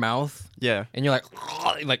shit in worst. your mouth. Yeah. And you're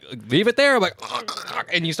like leave it there. I'm like,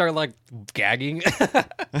 and you start like gagging.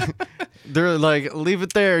 They're like, leave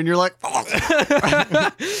it there, and you're like,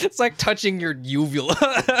 It's like touching your uvula.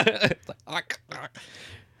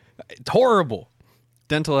 It's horrible.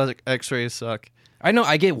 dental X-rays suck. I know.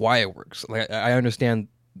 I get why it works. Like I understand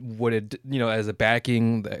what it, as a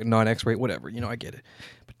backing, the non-X-ray, whatever. I get it.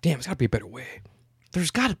 But damn, it's got to be a better way.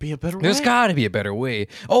 There's got to be a better way. There's got to be a better way.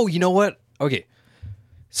 Oh, you know what? Okay.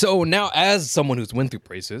 So now, as someone who's went through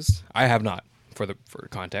braces, I have not. For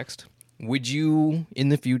context, would you in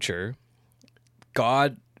the future,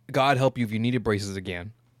 God help you if you needed braces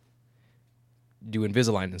again, do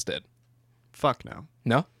Invisalign instead? Fuck no.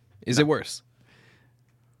 No? Is it worse?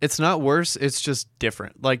 It's not worse. It's just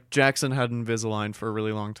different. Like Jackson had Invisalign for a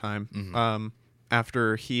really long time. Mm-hmm.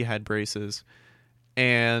 After he had braces,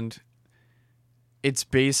 and it's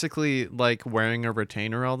basically like wearing a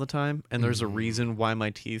retainer all the time. And there's a reason why my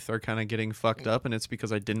teeth are kind of getting fucked up, and it's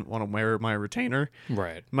because I didn't want to wear my retainer.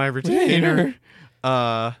 Right. My retainer.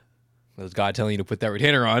 That was God telling you to put that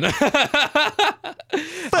retainer on.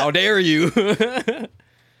 How dare you?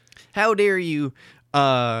 How dare you?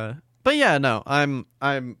 But yeah, no,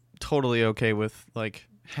 I'm totally okay with like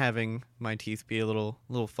having my teeth be a little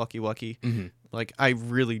fucky wucky. Mm-hmm. Like I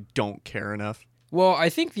really don't care enough. Well, I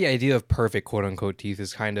think the idea of perfect quote unquote teeth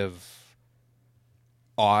is kind of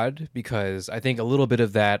odd because I think a little bit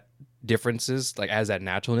of that differences like adds that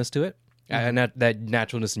naturalness to it, and that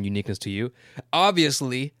naturalness and uniqueness to you.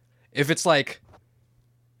 Obviously, if it's like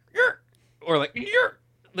or like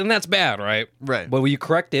then that's bad, right? Right. But when you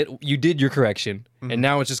correct it, you did your correction, and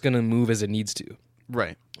now it's just gonna move as it needs to.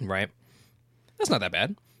 Right. Right. That's not that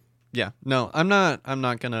bad. Yeah. No, I'm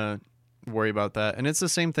not gonna worry about that. And it's the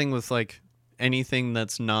same thing with like anything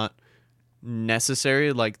that's not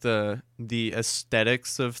necessary, like the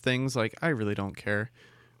aesthetics of things. Like I really don't care.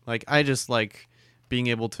 Like I just like being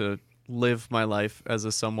able to live my life as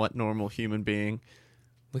a somewhat normal human being.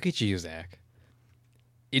 Look at you, Zach.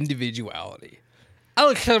 Individuality. I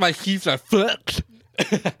don't care my teeth are fucked.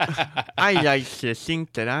 I like to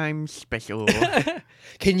think that I'm special.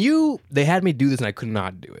 They had me do this and I could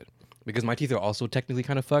not do it because my teeth are also technically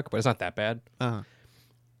kind of fucked, but it's not that bad. Uh-huh.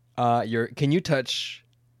 Can you touch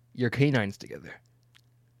your canines together?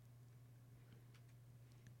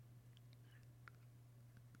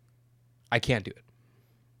 I can't do it.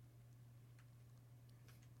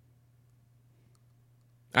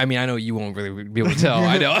 I mean, I know you won't really be able to tell.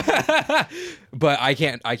 I know, but I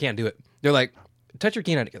can't do it. They're like, touch your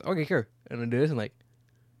canine together. Okay, sure. And I do this and like,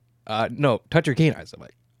 no, touch your canines. I'm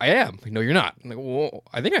like, I am. Like, no, you're not. I'm like, well,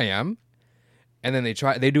 I think I am. And then they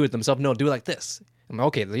do it themselves. No, do it like this. I'm like,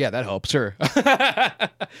 okay, yeah, that helps, sure.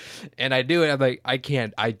 And I do it. I'm like, I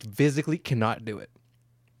can't. I physically cannot do it.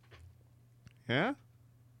 Yeah?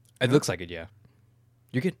 It looks like it, yeah.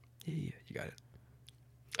 You're good. Yeah, you got it.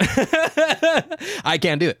 I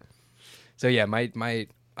can't do it. So yeah,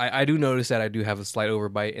 I do notice that I do have a slight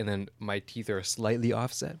overbite, and then my teeth are slightly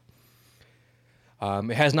offset.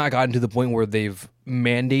 It has not gotten to the point where they've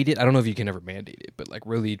mandated. I don't know if you can ever mandate it, but like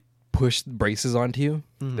really push braces onto you.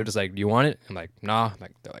 Mm-hmm. They're just like, "Do you want it?" I'm like, "Nah."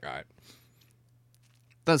 They're like, "All right."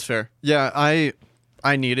 That's fair. Yeah,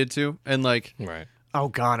 I needed to, and like, right. Oh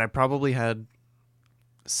God, I probably had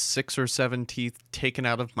 6 or 7 teeth taken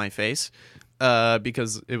out of my face,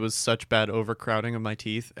 because it was such bad overcrowding of my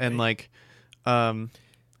teeth, and like, What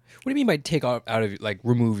do you mean by take out of like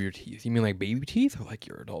remove your teeth? You mean like baby teeth or like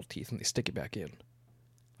your adult teeth and they stick it back in?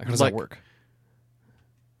 Like how does that work?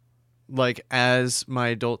 Like as my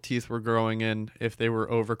adult teeth were growing in, if they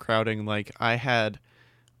were overcrowding, like I had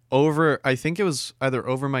I think it was either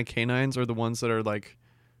over my canines or the ones that are like,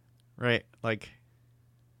 right, like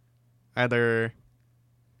either,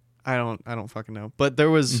 I don't fucking know, but there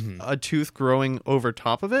was a tooth growing over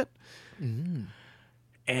top of it,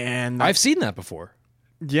 and I've seen that before.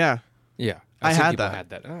 yeah, Yeah, I I've seen had people that. had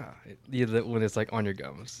that. When it's like on your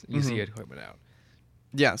gums, you see it coming out.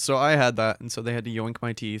 yeah. So I had that, and so they had to yoink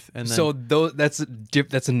my teeth, and then So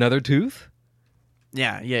that's another tooth.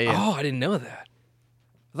 yeah. Oh, I didn't know that.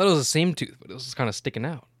 I thought it was the same tooth, but it was just kind of sticking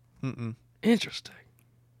out. Interesting.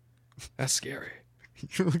 That's scary.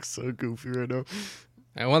 You look so goofy right now.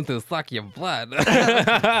 I want to suck your blood.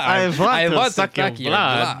 I want to suck your your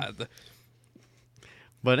blood. blood.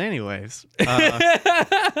 But anyways,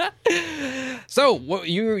 So what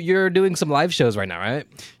you're doing some live shows right now, right?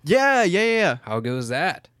 yeah. How goes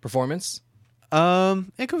that performance?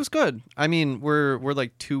 It goes good. I mean, we're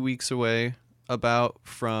like 2 weeks away about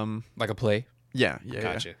from Like a play? yeah.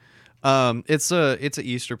 Gotcha. It's a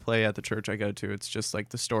Easter play at the church I go to. It's just like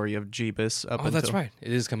the story of Jeebus up Oh, until that's right.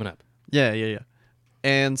 It is coming up. Yeah.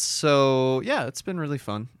 And so yeah, it's been really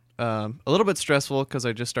fun. A little bit stressful because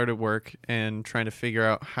I just started work and trying to figure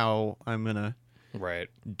out how I'm gonna Right.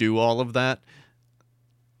 do all of that.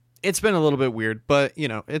 It's been a little bit weird, but you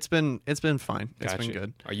know, it's been fine. It's Gotcha. been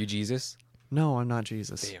good. Are you Jesus? No, I'm not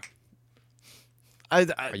Jesus. Damn.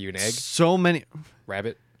 Are you an egg? So many.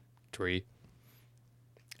 Rabbit? Tree?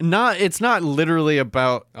 It's not literally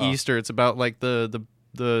about Oh. Easter. It's about like the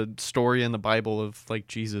story in the Bible of like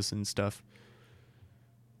Jesus and stuff.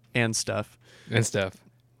 And stuff. And stuff.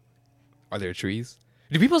 Are there trees?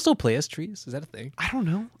 Do people still play as trees? Is that a thing? I don't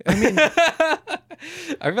know. I mean,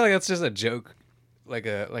 I feel like that's just a joke.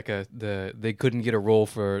 They couldn't get a role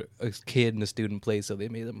for a kid in a student play, so they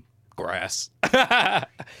made them grass. the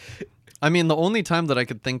only time that I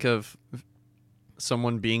could think of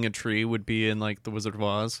someone being a tree would be in like The Wizard of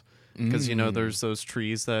Oz, because you know there's those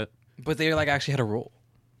trees that. But they like actually had a role.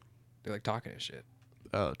 They're like talking and shit.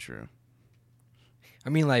 Oh, true. I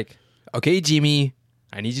mean, like, okay, Jimmy,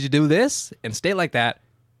 I need you to do this and stay like that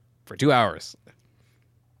for 2 hours.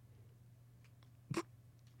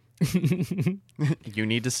 You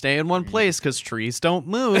need to stay in one place because trees don't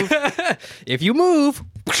move. If you move,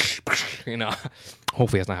 you know.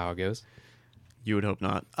 Hopefully that's not how it goes. You would hope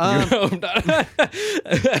not.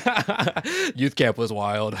 Youth camp was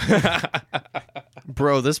wild.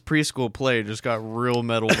 Bro, this preschool play just got real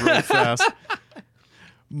metal real fast.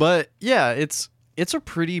 But yeah, it's a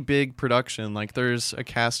pretty big production. Like there's a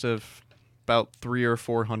cast of about 300 or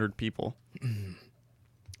 400 people.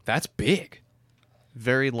 That's big.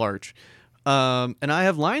 Very large. And I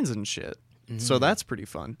have lines and shit. So that's pretty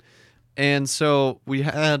fun. And so we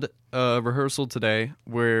had a rehearsal today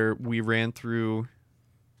where we ran through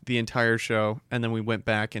the entire show and then we went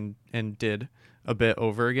back and did a bit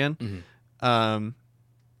over again. And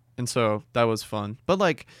so that was fun. But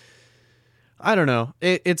like, I don't know.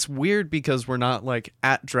 It's weird because we're not like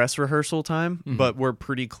at dress rehearsal time, but we're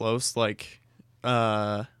pretty close. Like, we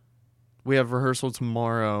have rehearsal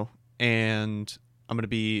tomorrow and I'm going to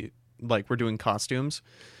be like, we're doing costumes.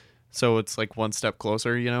 So it's like one step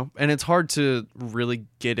closer, you know? And it's hard to really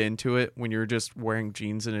get into it when you're just wearing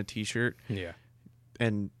jeans and a t-shirt. Yeah.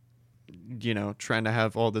 And, you know, trying to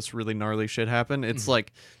have all this really gnarly shit happen. It's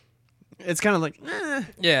like, it's kind of like,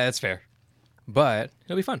 Yeah, that's fair. But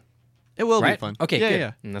it'll be fun. It will Right? be fun. Okay, Yeah, good.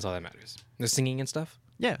 yeah. And that's all that matters. The singing and stuff?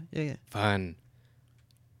 Yeah. Fun.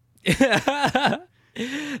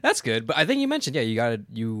 That's good. But I think you mentioned, you got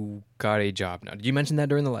a job now. Did you mention that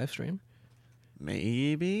during the live stream?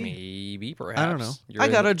 Maybe, perhaps. I don't know. You're I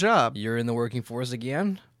in got the- a job. You're in the working force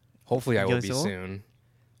again? Hopefully I will Guess be so. soon.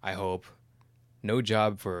 I hope. No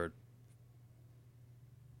job for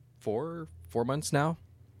 4 months now.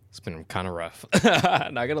 It's been kind of rough.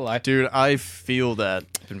 Not gonna lie. Dude, I feel that.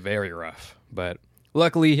 It's been very rough. But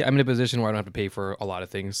luckily, I'm in a position where I don't have to pay for a lot of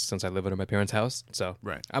things since I live under my parents' house. So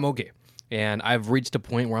Right. I'm okay. And I've reached a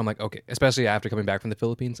point where I'm like, okay, especially after coming back from the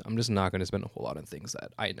Philippines, I'm just not going to spend a whole lot on things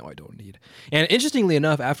that I know I don't need. And interestingly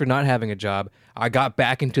enough, after not having a job, I got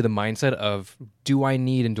back into the mindset of, do I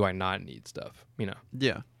need and do I not need stuff? You know,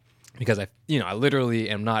 Yeah. because I literally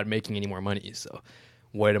am not making any more money. So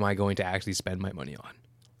what am I going to actually spend my money on?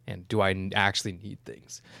 And do I actually need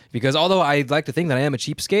things? Because although I like to think that I am a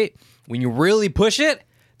cheapskate, when you really push it,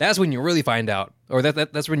 that's when you really find out, or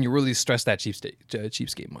that's when you really stress that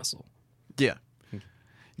cheapskate muscle. Yeah.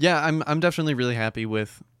 Yeah, I'm definitely really happy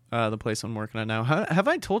with the place I'm working at now. Have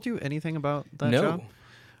I told you anything about that job?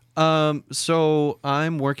 So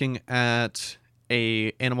I'm working at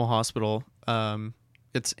a animal hospital.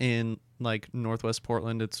 It's in like Northwest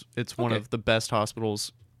Portland. It's one of the best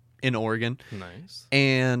hospitals in Oregon. Nice.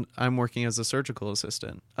 And I'm working as a surgical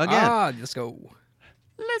assistant. Again. Let's go.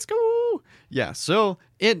 Let's go. Yeah, so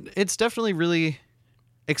it's definitely really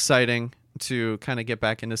exciting to kind of get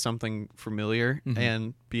back into something familiar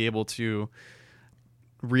and be able to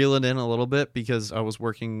reel it in a little bit, because I was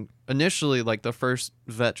working initially, like the first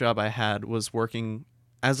vet job I had was working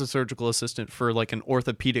as a surgical assistant for like an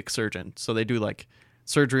orthopedic surgeon. So they do like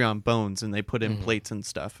surgery on bones and they put in plates and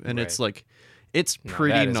stuff. And it's like, it's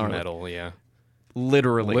pretty that is gnarly. metal, yeah.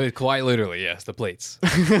 Literally. Quite literally, yes, the plates.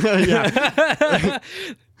 Yeah.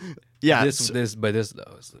 Yeah. This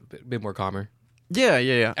though is a bit more calmer.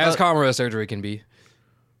 Yeah. As calmer as surgery can be.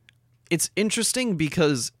 It's interesting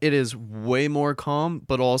because it is way more calm,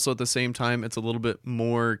 but also at the same time, it's a little bit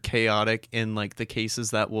more chaotic in like the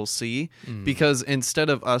cases that we'll see. Because instead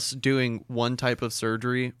of us doing one type of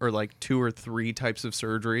surgery or like 2 or 3 types of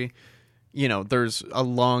surgery, you know, there's a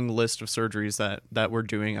long list of surgeries that we're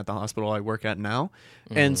doing at the hospital I work at now.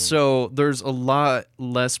 And so there's a lot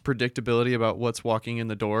less predictability about what's walking in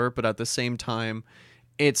the door, but at the same time,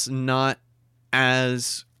 it's not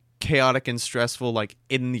as chaotic and stressful like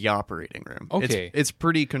in the operating room. Okay. It's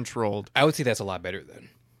pretty controlled. I would say that's a lot better then.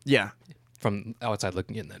 Yeah. From outside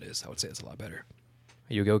looking in, that is. I would say it's a lot better.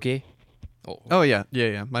 Are you okay? Oh yeah.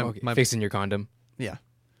 My Fixing your condom. Yeah.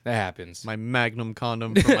 That happens. My Magnum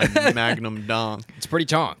condom for my Magnum dong. It's pretty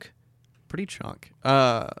chonk. Pretty chunk.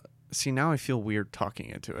 See, now I feel weird talking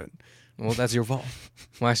into it. Well, that's your fault.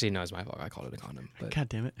 Well, actually, no, it's my fault. I called it a condom. But God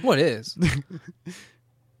damn it. What is?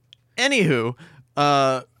 Anywho,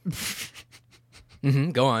 Go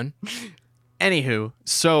on. Anywho,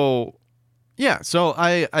 so yeah, so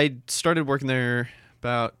I started working there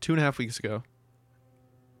about 2.5 weeks ago,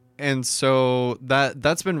 and so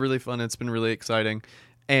that's been really fun. It's been really exciting,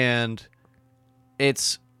 and I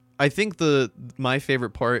think my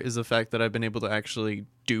favorite part is the fact that I've been able to actually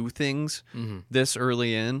do things this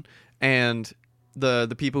early in, and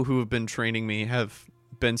the people who have been training me have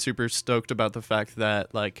been super stoked about the fact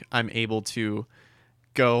that like I'm able to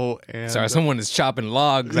go and Sorry, someone is chopping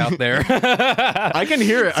logs out there. I can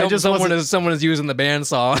hear it. Someone is using the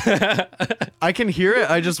bandsaw. I can hear it.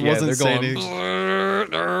 I just wasn't saying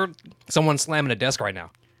going. Someone's slamming a desk right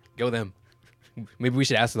now. Go them. Maybe we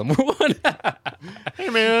should ask them. Hey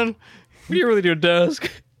man, we do really need a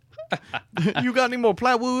desk. You got any more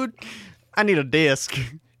plywood? I need a desk.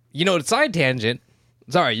 You know, side tangent.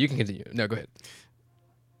 Sorry, you can continue. No, go ahead.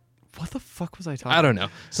 What the fuck was I talking? I don't know.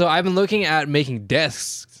 So I've been looking at making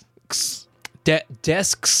desks.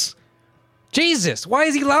 Desks. Jesus, why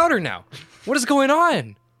is he louder now? What is going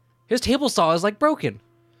on? His table saw is like broken.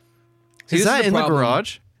 See, is that in the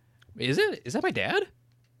garage? Is it? Is that my dad?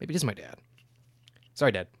 Maybe it is my dad.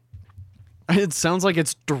 Sorry, Dad. It sounds like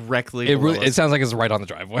it's directly. It sounds like it's right on the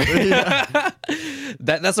driveway. Yeah.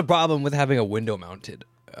 That's a problem with having a window mounted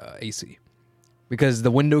AC, because the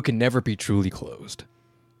window can never be truly closed.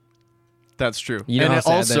 That's true. You know, and how it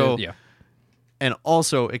sad also, that is? Yeah. And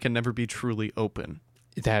also, it can never be truly open.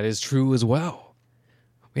 That is true as well.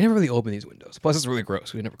 We never really open these windows. Plus, it's really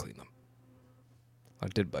gross. We never clean them. I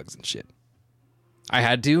did bugs and shit. I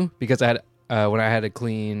had to, because I had when I had to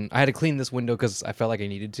clean this window because I felt like I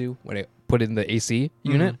needed to when I put in the AC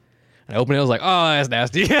unit. And I opened it, I was like, oh, that's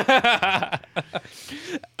nasty.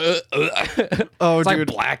 It's like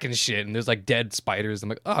black and shit, and there's like dead spiders. I'm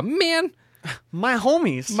like, oh man. My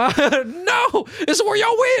homies. No, this is where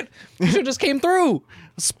y'all went. You should just came through.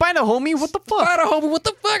 Spider homie, what the fuck? Spider homie, what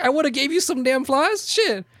the fuck? I would have gave you some damn flies.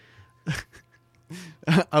 Shit.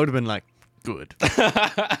 I would have been like, good.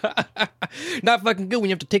 Not fucking good when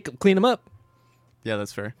you have to clean them up. Yeah,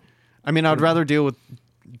 that's fair. I mean, I'd rather deal with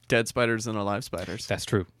dead spiders than alive spiders. That's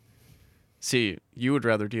true. See, you would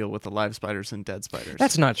rather deal with alive spiders than dead spiders.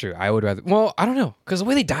 That's not true. I would rather. Well, I don't know, because the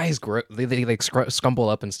way they die is gross. They like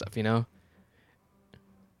scumble up and stuff, you know.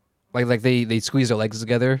 Like they squeeze their legs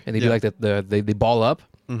together and they do like they ball up,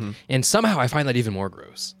 and somehow I find that even more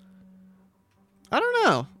gross. I don't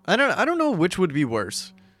know. I don't know which would be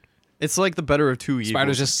worse. It's like the better of two evils.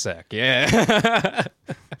 Spiders just suck. Yeah.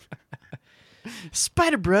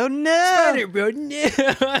 Spider bro, no. Spider bro, no.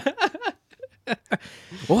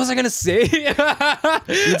 What was I gonna say? You're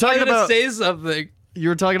talking about say something. You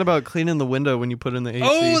were talking about cleaning the window when you put in the AC.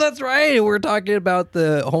 Oh, that's right. We're talking about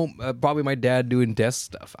the home. Probably my dad doing desk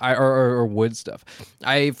stuff, or wood stuff.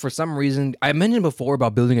 For some reason, I mentioned before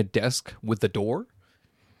about building a desk with the door.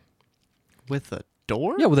 With a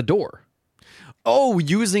door? Yeah, with a door. Oh,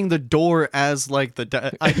 using the door as like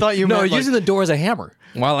the. I thought you No, meant using the door as a hammer.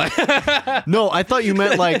 While No, I thought you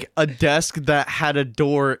meant like a desk that had a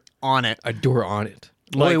door on it, a door on it.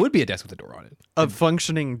 Well, Like- it would be a desk with a door on it. a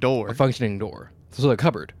functioning door. A functioning door. So a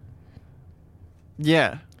cupboard.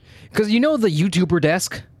 Yeah. Because you know the YouTuber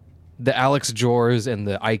desk, the Alex drawers and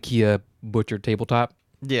the IKEA butcher tabletop.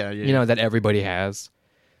 Yeah. You know that everybody has.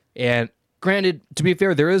 And granted, to be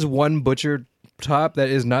fair, there is one butcher top that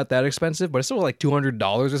is not that expensive, but it's still like $200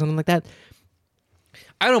 or something like that.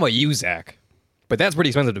 I don't know about you, Zach, but that's pretty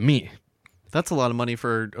expensive to me. That's a lot of money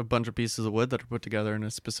for a bunch of pieces of wood that are put together in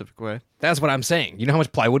a specific way. That's what I'm saying. You know how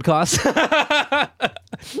much plywood costs?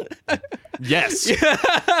 Yes.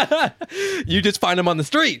 You just find them on the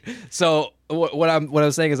street. So what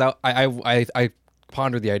I'm saying is I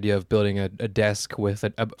pondered the idea of building a desk with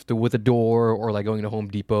a door, or like going to Home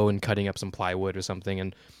Depot and cutting up some plywood or something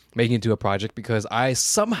and making it into a project, because I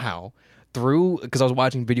somehow because I was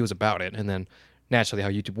watching videos about it, and then naturally how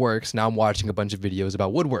YouTube works, now I'm watching a bunch of videos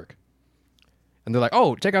about woodwork. And they're like,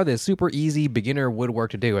 oh, check out this super easy beginner woodwork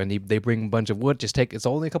to do. And they bring a bunch of wood, it's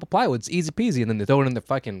only a couple plywood, it's easy peasy. And then they throw it in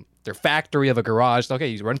their factory of a garage. Okay,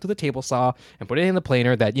 you run it through the table saw and put it in the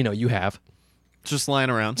planer that, you have. Just lying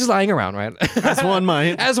around. Just lying around, right? As one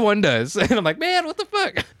might. As one does. And I'm like, man, what the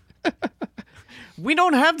fuck? We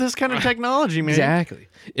don't have this kind of technology, man. Exactly.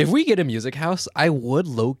 If we get a music house, I would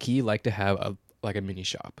low-key like to have a mini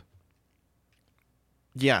shop.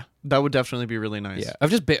 Yeah, that would definitely be really nice. Yeah, of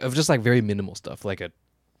just like very minimal stuff, like a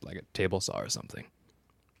table saw or something.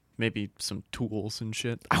 Maybe some tools and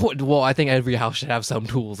shit. I think every house should have some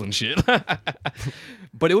tools and shit.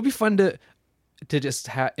 But it would be fun to just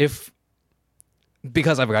have,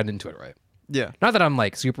 because I've gotten into it, right? Yeah. Not that I'm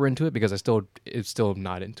like super into it, because it's still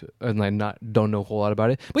not into it, and I don't know a whole lot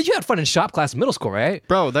about it. But you had fun in shop class in middle school, right?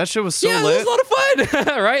 Bro, that shit was so yeah, lit. it was a lot of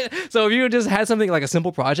fun, right? So if you just had something like a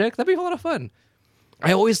simple project, that'd be a lot of fun.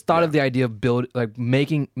 I always thought of the idea of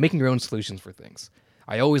making your own solutions for things.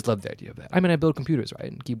 I always loved the idea of that. I mean, I build computers,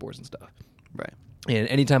 right, and keyboards and stuff. Right. And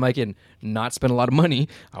anytime I can not spend a lot of money,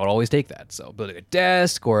 I would always take that. So building a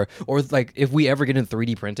desk, or like if we ever get into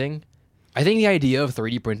 3D printing, I think the idea of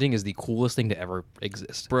 3D printing is the coolest thing to ever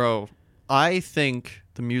exist. Bro, I think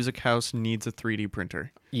the music house needs a 3D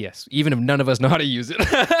printer. Yes, even if none of us know how to use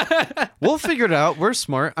it. We'll figure it out. We're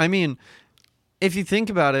smart. I mean, if you think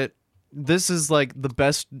about it, this is like the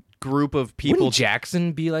best group of people. Wouldn't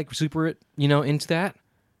Jackson be like super, into that?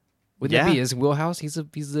 Wouldn't that be his wheelhouse? He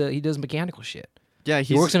does mechanical shit. Yeah,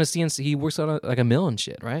 He works on a CNC. He works on a mill and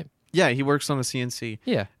shit, right? Yeah, he works on a CNC.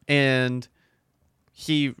 Yeah. And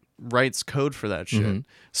he writes code for that shit. Mm-hmm.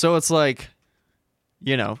 So it's like,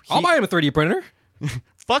 I'll buy him a 3D printer.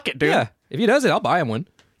 Fuck it, dude. Yeah, if he does it, I'll buy him one.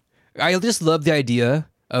 I just love the idea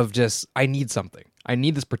of I need something. I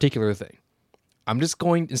need this particular thing. I'm just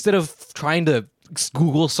going, instead of trying to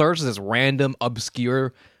Google search this random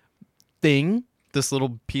obscure thing, This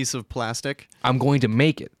little piece of plastic. I'm going to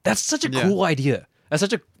make it. That's such a cool idea. That's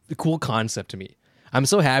such a cool concept to me. I'm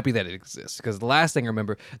so happy that it exists, because the last thing I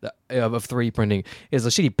remember of 3D printing is the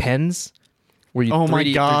shitty pens where you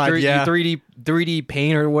 3D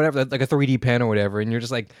paint or whatever, like a 3D pen or whatever, and you're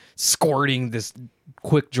just like squirting this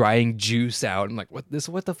quick drying juice out. I'm like, what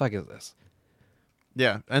the fuck is this?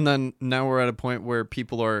 Yeah, and then now we're at a point where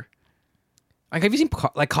people are... Like, have you seen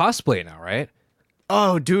cosplay now, right?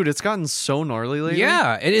 Oh, dude, it's gotten so gnarly lately.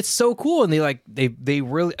 Yeah, and it's so cool, and they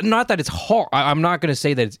really, not that it's hard. I'm not gonna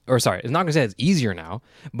say that it's not gonna say it's easier now,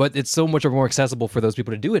 but it's so much more accessible for those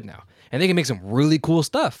people to do it now, and they can make some really cool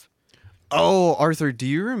stuff. Oh, Arthur, do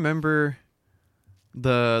you remember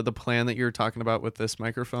the plan that you were talking about with this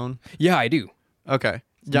microphone? Yeah, I do. Okay.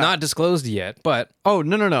 Yeah. Not disclosed yet, but Oh,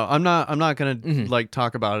 no. I'm not going to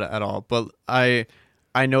talk about it at all, but I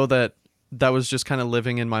know that was just kind of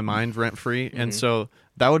living in my mind rent free, and so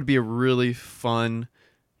that would be a really fun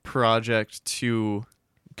project to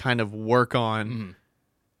kind of work on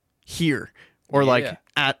here, or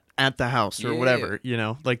at the house or whatever,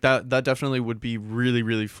 like that definitely would be really,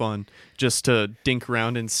 really fun just to dink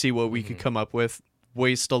around and see what we could come up with,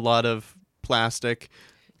 waste a lot of plastic.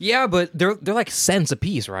 Yeah, but they're like cents a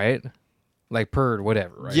piece, right? Like per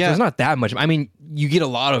whatever, right? Yeah. So it's not that much. I mean, you get a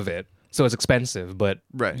lot of it, so it's expensive, but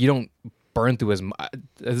you don't burn through as much.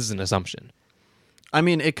 This is an assumption. I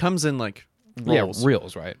mean, it comes in like rolls. Yeah,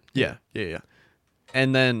 reels, right? Yeah.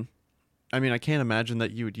 And then, I mean, I can't imagine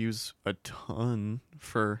that you would use a ton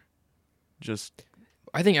for just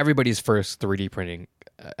I think everybody's first 3D printing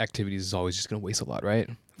activities is always just going to waste a lot, right?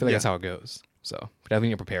 I feel like that's how it goes. So definitely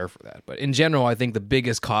need to prepare for that. But in general, I think the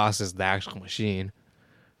biggest cost is the actual machine,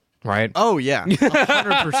 right? Oh yeah,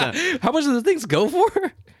 100%. How much do the things go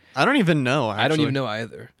for? I don't even know. Actually. I don't even know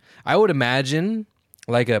either. I would imagine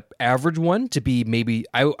like a average one to be maybe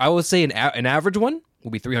I would say an average one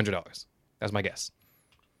will be $300. That's my guess.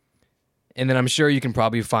 And then I'm sure you can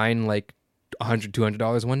probably find like $100,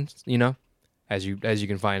 $200 ones, you know, as you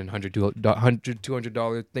can find $100,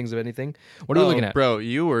 $200 things of anything. What are you looking at, bro?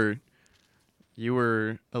 You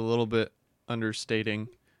were a little bit understating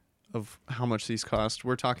of how much these cost.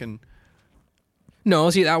 We're talking. No,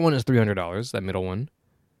 see that one is $300. That middle one.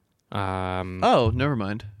 Oh, never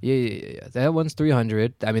mind. Yeah. That one's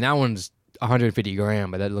 $300. I mean, that one's $150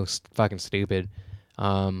 but that looks fucking stupid.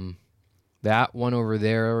 That one over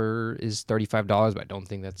there is $35, but I don't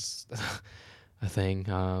think that's a thing.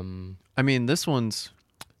 I mean, this one's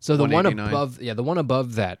so the one above, the one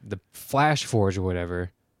above that, the Flash Forge or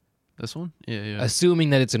whatever. This one, yeah. Assuming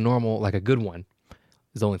that it's a normal, like a good one,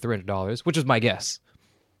 is only $300, which is my guess.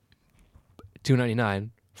 $299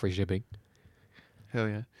 free shipping. Hell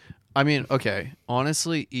yeah. I mean, okay.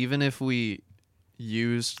 Honestly, even if we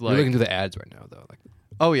used like, you're looking through the ads right now, though. Like,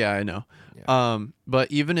 oh yeah, I know. Yeah.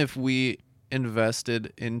 But even if we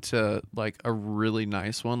invested into like a really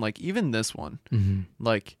nice one, like even this one,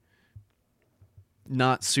 like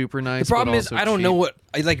not super nice. The problem but is also I don't cheap. know what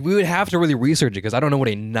like we would have to really research it because I don't know what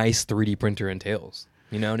a nice 3D printer entails.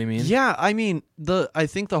 You know what I mean? Yeah, I mean I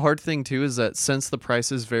think the hard thing too is that since the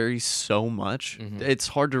prices vary so much, it's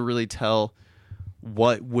hard to really tell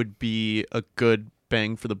what would be a good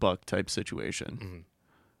bang for the buck type situation.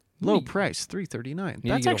 Low price, $339.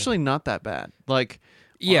 That's actually not that bad. Like,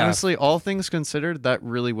 honestly, all things considered, that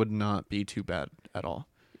really would not be too bad at all.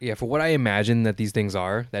 Yeah, for what I imagine that these things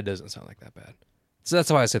are, that doesn't sound like that bad. So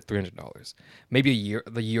that's why I said $300. Maybe a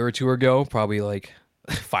year or two ago, probably like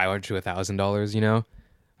 $500 to $1,000. You know,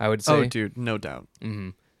 I would say. Oh, dude, no doubt.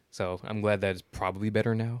 So I'm glad that it's probably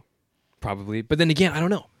better now. Probably, but then again, I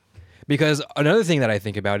don't know. Because another thing that I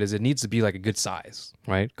think about is it needs to be like a good size,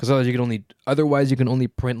 right? Because otherwise you can only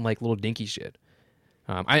print like little dinky shit.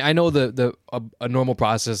 I know a normal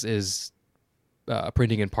process is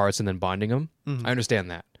printing in parts and then bonding them. I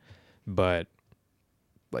understand that, but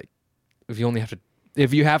like if you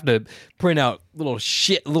have to print out little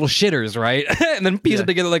shitters, right, and then piece it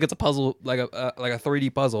together like it's a puzzle, like a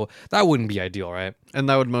 3D puzzle, that wouldn't be ideal, right? And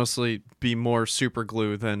that would mostly be more super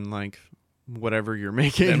glue than like whatever you're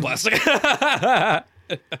making. And plastic. That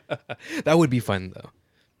would be fun though.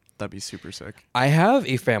 That'd be super sick. I have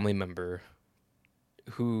a family member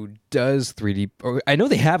who does 3D, or I know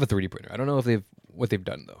they have a 3D printer. I don't know if what they've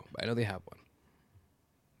done though, but I know they have one.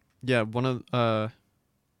 Yeah, one of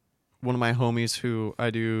my homies who I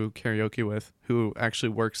do karaoke with, who actually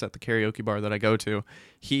works at the karaoke bar that I go to,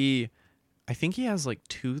 I think he has like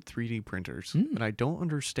 2 3D printers, and I don't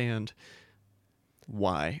understand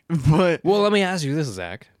why. But well, let me ask you this,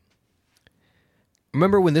 Zach.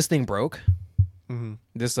 Remember when this thing broke?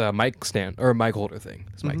 This mic stand or mic holder thing,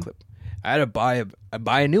 this mic clip. I had to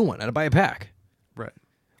buy a new one. I had to buy a pack. Right.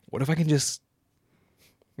 What if I can just,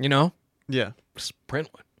 just print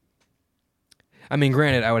one? I mean,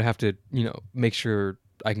 granted, I would have to, make sure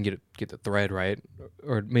I can get the thread right,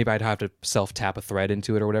 or maybe I'd have to self tap a thread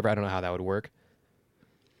into it or whatever. I don't know how that would work.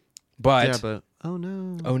 But oh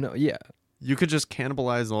no, yeah. You could just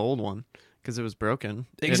cannibalize the old one because it was broken.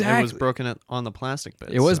 Exactly. It was broken on the plastic bit.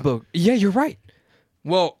 It was broken. Yeah, you're right.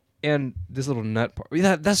 Well, and this little nut part.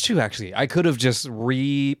 That's true, actually. I could have just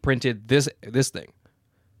reprinted this thing.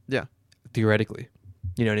 Yeah. Theoretically.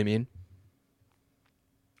 You know what I mean?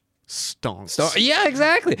 Stonks. Yeah,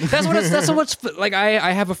 exactly. That's so much. Like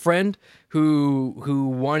I have a friend who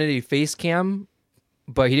wanted a face cam,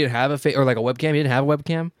 but he didn't have or like a webcam. He didn't have a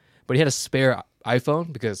webcam, but he had a spare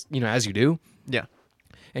iPhone because as you do. Yeah.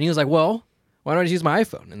 And he was like, "Well, why don't I just use my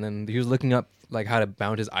iPhone?" And then he was looking up like how to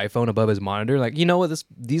mount his iPhone above his monitor. Like, you know what?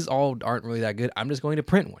 These all aren't really that good. I'm just going to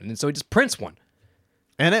print one, and so he just prints one.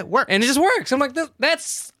 And it works. And it just works. I'm like,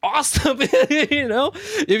 that's awesome.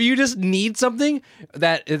 If you just need something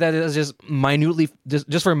that is just minutely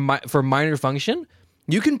just for minor function,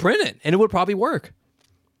 you can print it and it would probably work.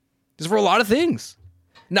 Just for a lot of things.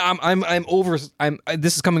 Now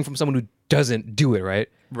this is coming from someone who doesn't do it, right?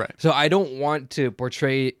 Right. So I don't want to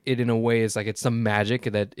portray it in a way as like it's some magic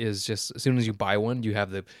that is just as soon as you buy one, you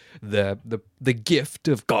have the gift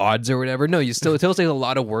of gods or whatever. No, it still takes a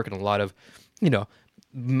lot of work and a lot of,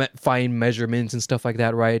 fine measurements and stuff like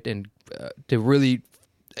that, right? And to really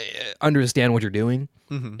understand what you're doing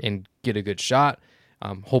and get a good shot.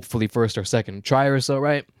 hopefully first or second try or so,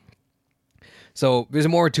 right? So there's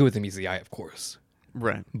more to it than meets the eye, of course.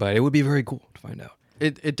 Right. But it would be very cool to find out.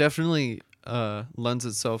 It definitely lends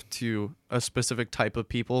itself to a specific type of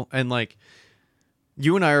people. And like,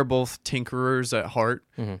 you and I are both tinkerers at heart,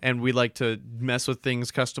 and we like to mess with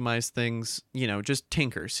things, customize things, just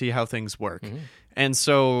tinker, see how things work. And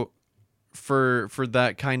so for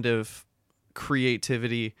that kind of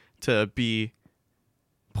creativity to be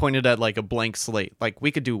pointed at like a blank slate, like we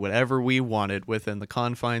could do whatever we wanted within the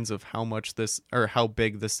confines of how much this or how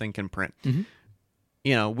big this thing can print.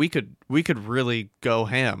 We could really go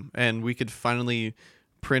ham, and we could finally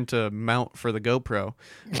print a mount for the GoPro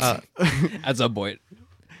At some point.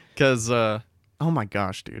 because oh my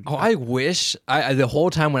gosh, dude. Oh, I wish I the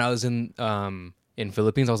whole time when I was in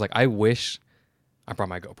Philippines, I was like, I wish I brought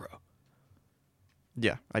my GoPro.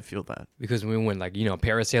 Yeah, I feel that. Because when we went like,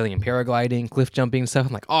 parasailing and paragliding, cliff jumping and stuff,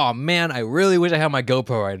 I'm like, oh man, I really wish I had my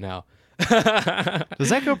GoPro right now. Does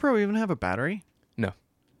that GoPro even have a battery? No.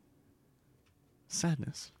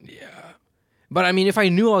 Sadness. Yeah. But I mean, if I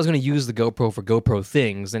knew I was going to use the GoPro for GoPro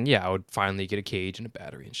things, then yeah, I would finally get a cage and a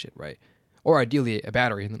battery and shit, right? Or ideally a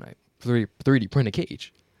battery, and then I 3D print a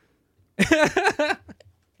cage. That's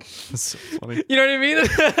so funny. You know what I mean?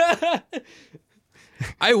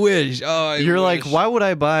 I wish. Oh, You're like, why would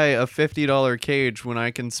I buy a $50 cage when I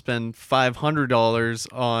can spend $500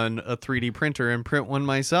 on a 3D printer and print one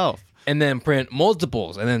myself? And then print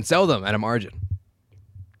multiples and then sell them at a margin.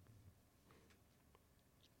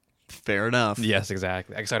 Fair enough. Yes,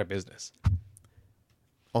 exactly. I can start a business.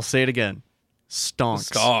 I'll say it again. Stonks.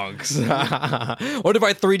 Stonks. What if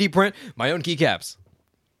I 3D print my own keycaps?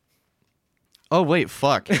 Oh, wait,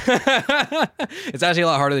 fuck. It's actually a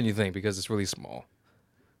lot harder than you think because it's really small.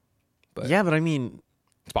 But Yeah, but I mean,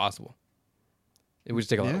 it's possible. It would just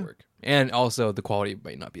take a lot of work. And also, the quality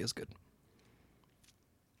might not be as good.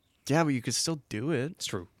 yeah, but you could still do it. It's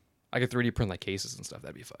true. I could 3D print like cases and stuff.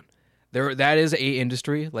 That'd be fun. That is a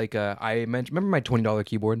industry. Like I mentioned, remember my $20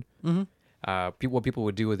 keyboard? Mm-hmm. What people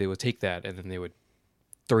would do is they would take that and then they would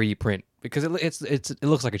 3D print because it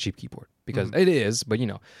looks like a cheap keyboard because it is, but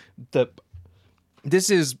this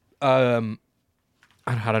is I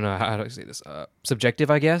don't know how to say this, subjective,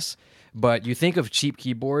 I guess. But you think of cheap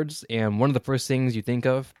keyboards, and one of the first things you think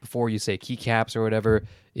of before you say keycaps or whatever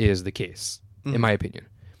is the case, in my opinion.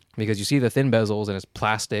 Because you see the thin bezels, and it's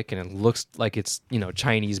plastic, and it looks like it's,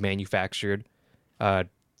 Chinese manufactured, cut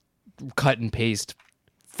and paste,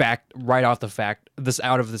 right off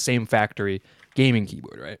out of the same factory gaming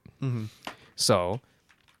keyboard, right? Mm-hmm. So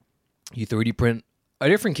you 3D print a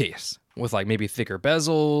different case with like maybe thicker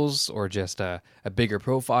bezels, or just a bigger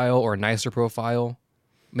profile, or a nicer profile.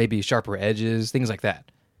 Maybe sharper edges, things like that.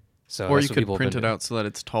 So Or you could print it out so that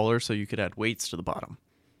it's taller so you could add weights to the bottom.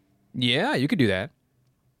 Yeah, you could do that.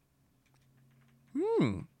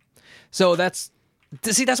 So that's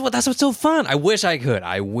what's so fun. I wish I could.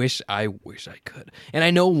 I wish I could. And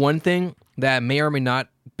I know one thing that may or may not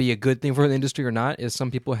be a good thing for the industry or not is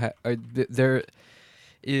some people there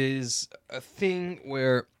is a thing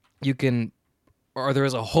where you can, or there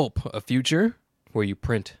is a hope, a future where you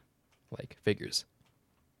print like figures.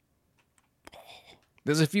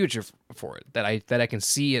 There's a future for it that I can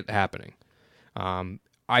see it happening.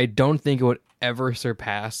 I don't think it would ever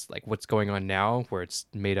surpass like what's going on now, where it's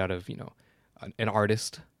made out of an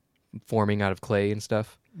artist forming out of clay and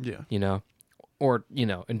stuff. Yeah. Or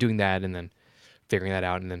and doing that and then figuring that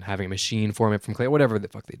out and then having a machine form it from clay, whatever the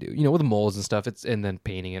fuck they do. With the molds and stuff. And then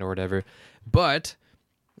painting it or whatever. But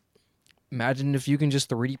imagine if you can just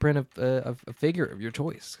 3D print a figure of your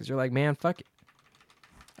choice, because you're like, man, fuck it.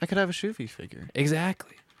 I could have a Shuvi figure.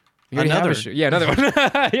 Exactly. Another. Another one.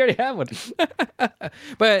 You already have one.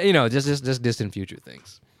 But, just distant future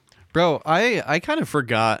things. Bro, I kind of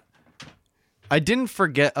forgot. I didn't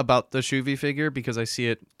forget about the Shuvi figure because I see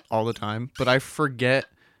it all the time, but I forget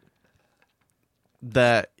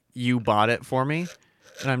that you bought it for me.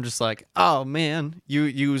 And I'm just like, oh man,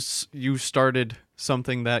 you started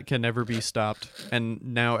something that can never be stopped. And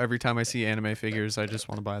now every time I see anime figures, I just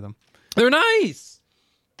want to buy them. They're nice.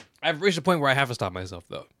 I've reached a point where I have to stop myself,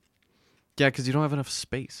 though. Yeah, because you don't have enough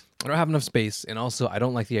space. I don't have enough space, and also I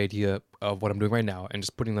don't like the idea of what I'm doing right now and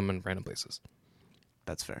just putting them in random places.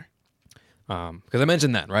 That's fair. Because I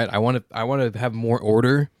mentioned that, right? I want to have more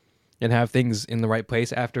order and have things in the right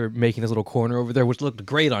place after making this little corner over there, which looked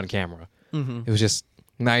great on camera. Mm-hmm. It was just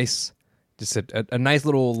nice, just a nice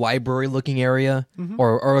little library-looking area,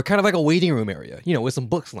 or kind of like a waiting room area, with some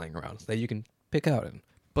books laying around that you can pick out and.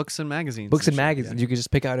 Books and magazines. Books and magazines. Yeah. You can just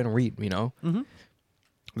pick out and read, Mm-hmm.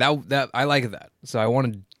 That I like that. So I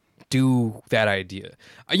want to do that idea.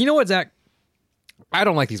 You know what, Zach? I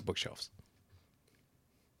don't like these bookshelves.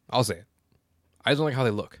 I'll say it. I don't like how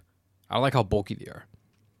they look. I don't like how bulky they are.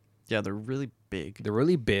 Yeah, they're really big. They're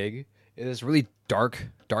really big. It is really dark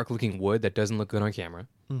looking wood that doesn't look good on camera.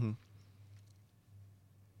 Mm-hmm.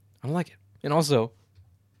 I don't like it. And also,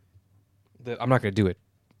 I'm not going to do it,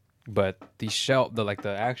 but the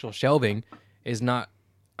actual shelving is not.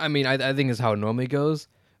 I mean, I think is how it normally goes,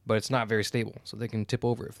 but it's not very stable, so they can tip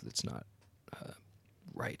over if it's not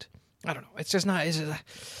right. I don't know. It's just not. It's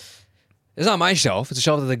not my shelf. It's a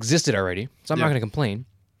shelf that existed already, so I'm not going to complain.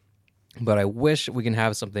 But I wish we can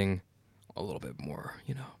have something a little bit more,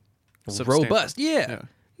 robust. Yeah.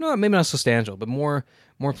 No, maybe not substantial, but more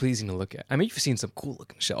pleasing to look at. I mean, you've seen some cool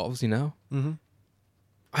looking shelves, Mm-hmm.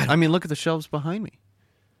 I mean, look at the shelves behind me.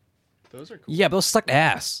 Those are cool. Yeah, but those sucked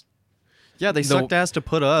ass. Yeah, they sucked ass to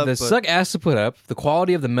put up. Suck ass to put up. The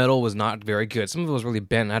quality of the metal was not very good. Some of it was really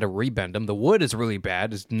bent. I had to rebend them. The wood is really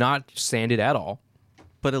bad. It's not sanded at all.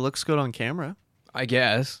 But it looks good on camera. I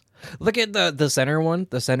guess. Look at the center one,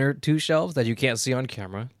 the center two shelves that you can't see on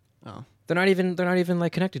camera. Oh. They're not even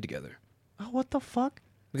like connected together. Oh, what the fuck?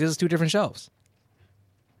 Because it's two different shelves.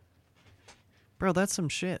 Bro, that's some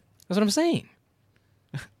shit. That's what I'm saying.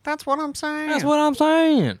 That's what I'm saying. That's what I'm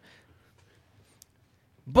saying.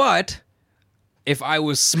 But if I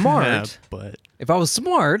was smart,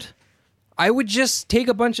 I would just take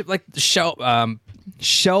a bunch of like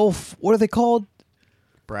shelf. What are they called?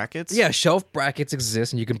 Brackets? Yeah, shelf brackets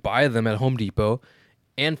exist, and you can buy them at Home Depot,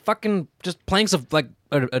 and fucking just planks of like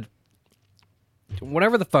a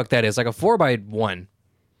whatever the fuck that is, like a 4x1.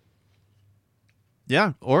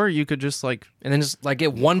 Yeah, or you could just like, and then just like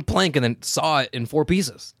get one plank and then saw it in 4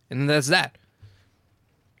 pieces, and then that's that.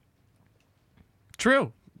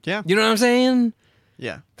 True. Yeah. You know what I'm saying?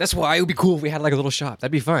 Yeah. That's why it would be cool if we had like a little shop.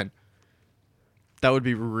 That'd be fun. That would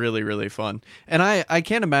be really, really fun. And I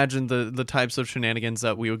can't imagine the types of shenanigans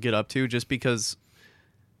that we would get up to, just because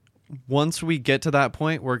once we get to that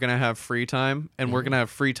point, we're going to have free time, and we're going to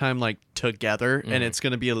have free time like together, and it's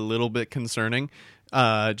going to be a little bit concerning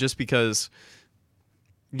just because,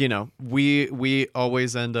 we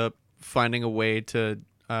always end up finding a way to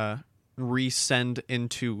resend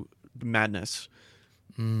into madness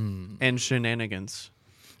and shenanigans.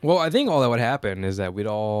 Well, I think all that would happen is that we'd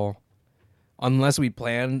all, unless we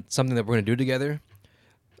plan something that we're going to do together,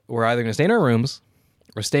 we're either going to stay in our rooms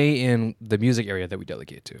or stay in the music area that we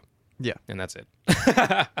delegate to. Yeah. And that's it.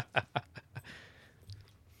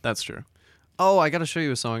 That's true. Oh, I got to show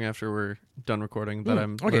you a song after we're done recording that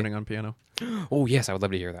I'm learning on piano. Oh, yes, I would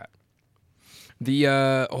love to hear that.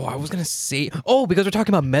 I was going to say, because we're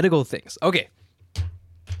talking about medical things. Okay.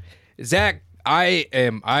 Zach, I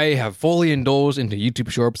have fully indulged into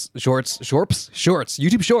YouTube shorts. YouTube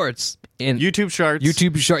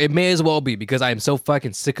shorts. It may as well be, because I am so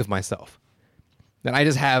fucking sick of myself that I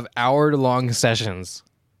just have hour-long sessions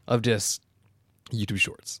of just YouTube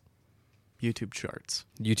shorts. YouTube shorts.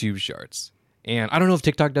 And I don't know if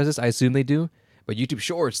TikTok does this. I assume they do. But YouTube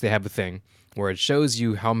shorts, they have a thing where it shows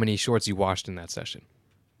you how many shorts you watched in that session.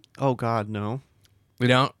 Oh, God, no. They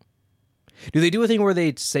don't? Do they do a thing where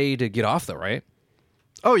they say to get off, though, right?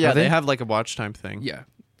 Oh, yeah, they have like a watch time thing. Yeah.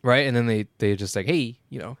 Right? And then they just like, hey,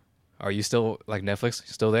 are you still, like, Netflix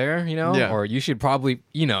still there, Yeah. Or you should probably,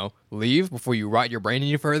 leave before you rot your brain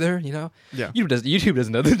any further, Yeah. YouTube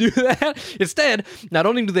doesn't know to do that. Instead, not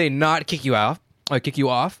only do they not kick you off,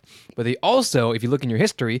 but they also, if you look in your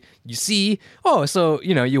history, you see,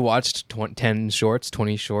 you watched 10 shorts,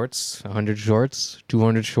 20 shorts, 100 shorts,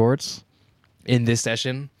 200 shorts in this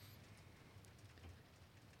session.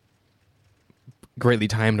 Greatly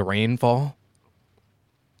timed rainfall.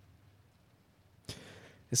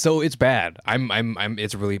 So it's bad.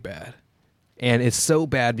 It's really bad. And it's so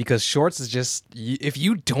bad because shorts is just, if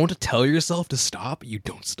you don't tell yourself to stop, you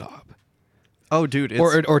don't stop. Oh, dude.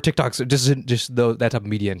 Or TikToks, just that type of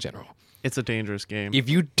media in general. It's a dangerous game. If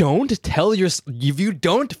you don't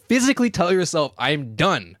physically tell yourself, I'm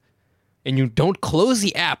done, and you don't close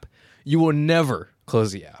the app, you will never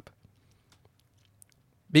close the app.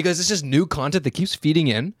 Because it's just new content that keeps feeding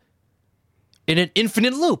in an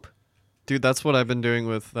infinite loop. Dude, that's what I've been doing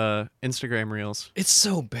with Instagram Reels. It's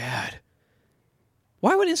so bad.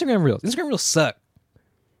 Why would Instagram Reels? Instagram Reels suck.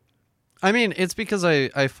 I mean, it's because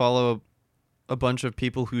I follow a bunch of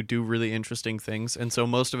people who do really interesting things, and so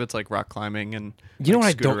most of it's like rock climbing and you know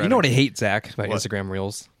what I hate, Zach, about Instagram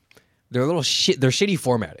Reels? They're a little shit. They're shitty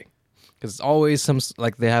formatting because it's always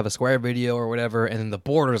they have a square video or whatever, and then the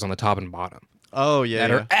borders on the top and bottom. Oh yeah,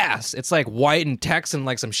 that are ass. It's like white and text and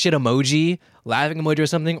like some shit emoji, laughing emoji or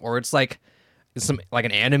something, or it's like some like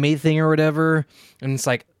an anime thing or whatever, and it's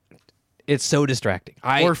It's so distracting.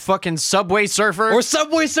 Or fucking Subway Surfer. Or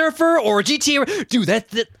Subway Surfer or GTA. Dude,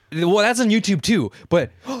 well, that's on YouTube too.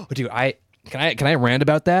 But dude, can I rant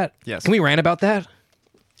about that? Yes. Can we rant about that?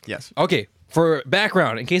 Yes. Okay. For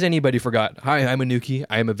background, in case anybody forgot, hi, I'm Anuki.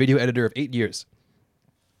 I am a video editor of 8 years.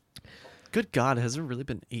 Good God, has it really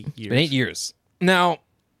been 8 years? Been 8 years. Now,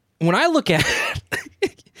 when I look at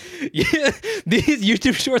these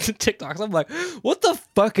YouTube shorts and TikToks, I'm like, what the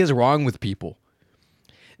fuck is wrong with people?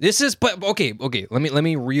 But okay. Let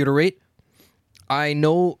me reiterate. I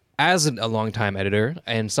know as a longtime editor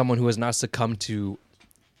and someone who has not succumbed to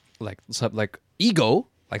like ego,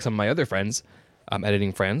 like some of my other friends,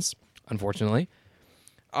 editing friends, unfortunately,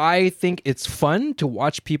 I think it's fun to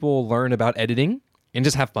watch people learn about editing and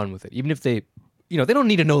just have fun with it. Even if they, they don't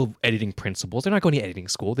need to know editing principles. They're not going to editing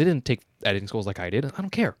school. They didn't take editing schools like I did. I don't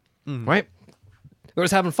care, right? They're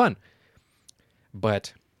just having fun.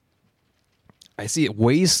 But I see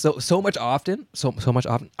it so much often.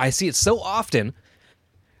 I see it so often.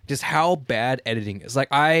 Just how bad editing is.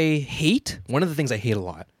 Like one of the things I hate a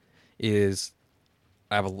lot is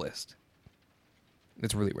I have a list.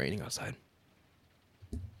 It's really raining outside.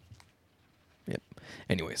 Yep.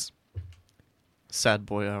 Anyways. Sad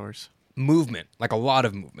boy hours. Movement. Like a lot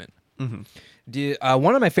of movement.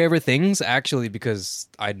 One of my favorite things, actually, because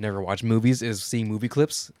I'd never watch movies, is seeing movie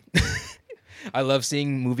clips. I love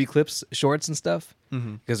seeing movie clips, shorts and stuff,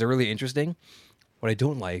 because they're really interesting. What I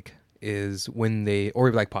don't like is when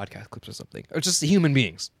or like podcast clips or something, or just human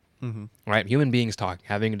beings, right? Human beings talking,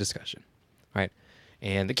 having a discussion, right?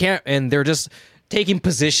 And they're just taking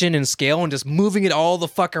position and scale and just moving it all the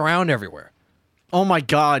fuck around everywhere. Oh my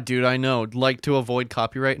God, dude, I know. Like to avoid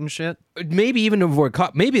copyright and shit. Maybe even avoid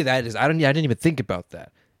maybe that is. I didn't even think about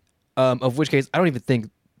that. Of which case, I don't even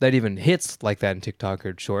think that even hits like that in TikTok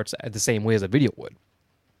or Shorts the same way as a video would.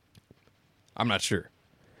 I'm not sure,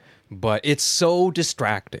 but it's so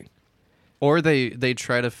distracting. Or they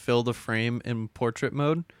try to fill the frame in portrait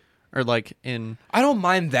mode, or like in. I don't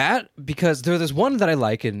mind that because there's one that I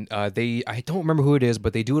like, and I don't remember who it is,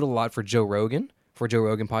 but they do it a lot for Joe Rogan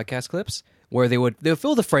podcast clips, where they'll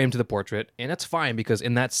fill the frame to the portrait, and that's fine because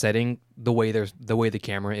in that setting, the way the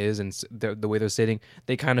camera is and the way they're sitting,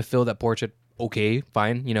 they kind of fill that portrait okay,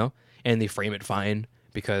 fine, and they frame it fine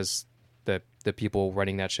because the people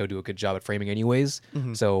running that show do a good job at framing anyways.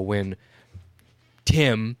 So when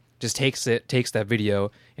Tim just takes that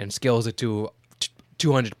video and scales it to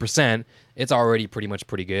 200%, it's already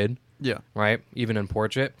pretty good. Yeah. Right? Even in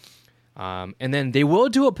portrait. And then they will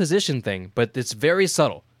do a position thing, but it's very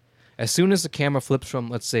subtle. As soon as the camera flips from,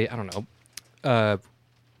 let's say, I don't know,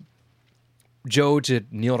 Joe to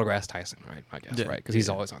Neil deGrasse Tyson, right? I guess, right? Because he's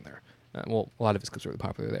always on there. Well, a lot of his clips are really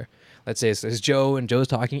popular there. Let's say it's Joe and Joe's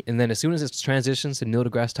talking, and then as soon as it transitions to Neil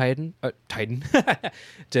deGrasse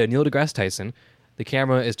to Neil deGrasse Tyson, the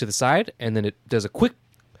camera is to the side, and then it does a quick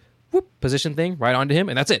whoop position thing right onto him,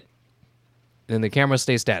 and that's it. And then the camera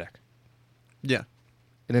stays static. Yeah.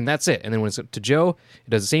 And then that's it. And then when it's to Joe, it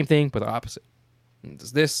does the same thing, but the opposite. And it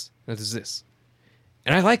does this, and it does this.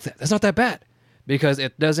 And I like that. That's not that bad because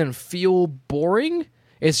it doesn't feel boring.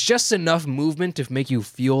 It's just enough movement to make you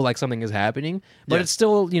feel like something is happening, but it's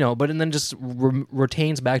still, but and then just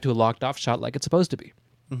retains back to a locked off shot like it's supposed to be.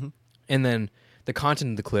 And then the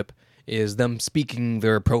content of the clip is them speaking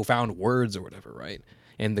their profound words or whatever, right?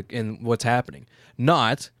 And what's happening.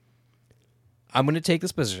 Not, I'm going to take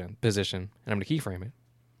this position and I'm going to keyframe it.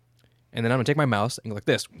 And then I'm going to take my mouse and go like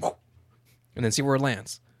this. And then see where it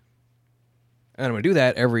lands. And I'm going to do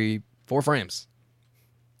that every 4 frames.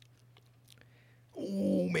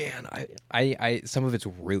 Oh man, I some of it's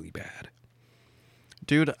really bad.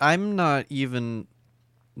 Dude, I'm not even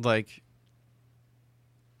like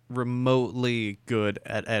remotely good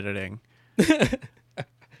at editing.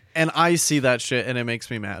 And I see that shit and it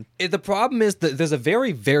makes me mad. The problem is that there's a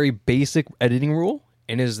very, very basic editing rule,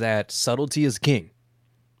 and is that subtlety is king.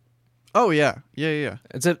 Oh yeah. Yeah.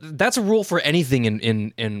 That's a rule for anything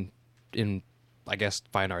in I guess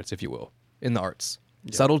fine arts, if you will. In the arts.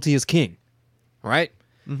 Yeah. Subtlety is king. Right?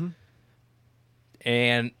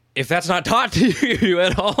 And if that's not taught to you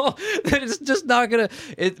at all, then it's just not gonna.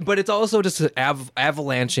 But it's also just an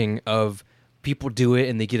avalanching of people do it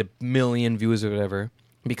and they get 1 million views or whatever,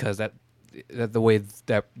 because that the way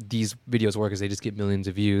that these videos work is they just get millions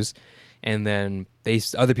of views, and then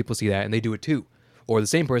other people see that and they do it too. Or the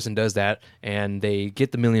same person does that and they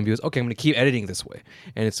get the 1 million views. Okay, I'm going to keep editing this way,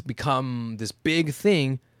 and it's become this big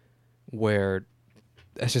thing where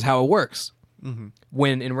that's just how it works.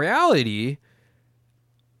 When in reality,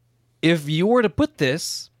 if you were to put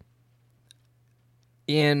this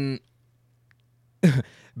in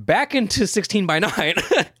back into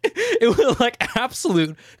 16:9 It was like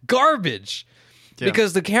absolute garbage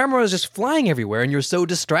because the camera is just flying everywhere and you're so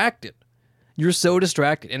distracted. You're so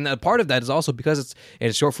distracted. And a part of that is also because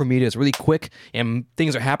it's short form media. It's really quick and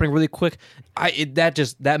things are happening really quick.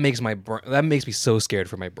 That makes me so scared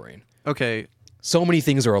for my brain. Okay. So many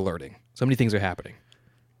things are alerting. So many things are happening.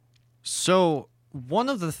 So one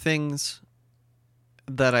of the things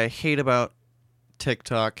that I hate about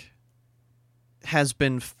TikTok has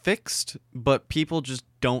been fixed, but people just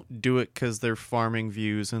don't do it because they're farming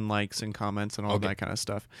views and likes and comments and all that kind of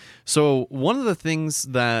stuff. So one of the things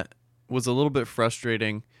that was a little bit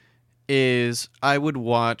frustrating is I would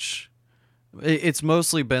watch, it's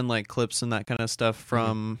mostly been like clips and that kind of stuff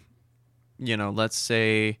from, let's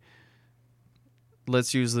use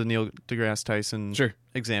the Neil deGrasse Tyson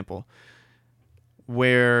example,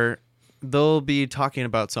 where they'll be talking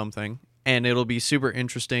about something and it'll be super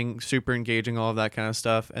interesting, super engaging, all of that kind of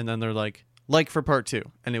stuff. And then they're like for part 2.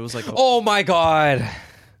 And it was like, oh my God.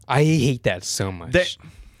 I hate that so much.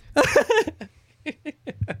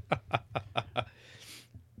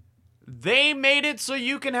 They made it so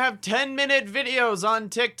you can have 10-minute videos on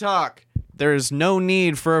TikTok. There's no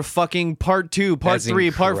need for a fucking part 2, part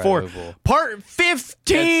 3, part 4, part 15.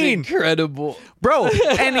 That's incredible. Bro,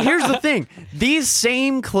 and here's the thing. These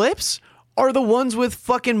same clips are the ones with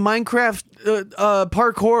fucking Minecraft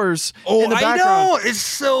parkours in the background. I know. It's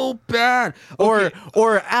so bad. Okay.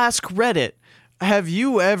 Or ask Reddit. Have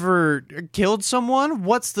you ever killed someone?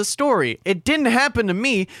 What's the story? It didn't happen to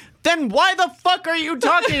me. Then why the fuck are you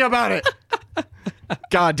talking about it?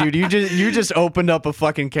 God, dude, you just opened up a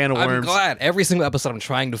fucking can of worms. I'm glad. Every single episode, I'm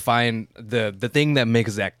trying to find the thing that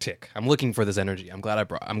makes Zach tick. I'm looking for this energy. I'm glad I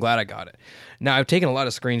got it. Now, I've taken a lot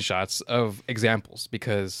of screenshots of examples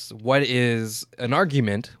because what is an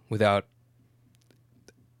argument without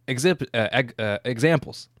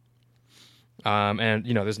examples? And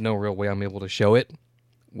there's no real way I'm able to show it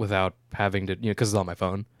without having to, because it's on my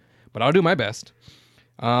phone. But I'll do my best.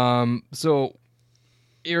 So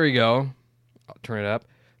here we go. I'll turn it up.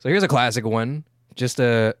 So here's a classic one. Just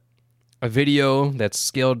a video that's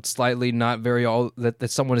scaled slightly, not very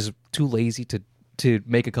that someone is too lazy to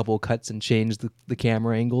make a couple of cuts and change the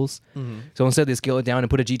camera angles. Mm-hmm. So instead they scale it down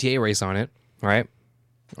and put a GTA race on it, right?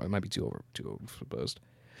 Or it might be too overexposed. So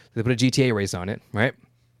they put a GTA race on it, right?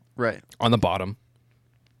 Right. On the bottom.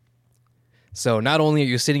 So not only are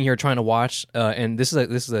you sitting here trying to watch, and this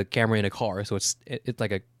is a camera in a car, so it's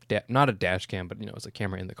like not a dash cam, but it's a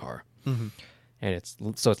camera in the car, and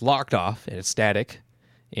it's locked off and it's static,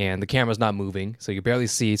 and the camera's not moving, so you barely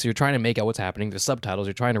see. So you're trying to make out what's happening. There's subtitles.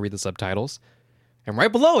 You're trying to read the subtitles, and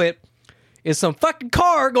right below it is some fucking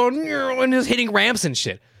car going and just hitting ramps and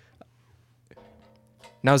shit.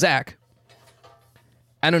 Now, Zach,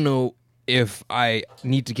 I don't know if I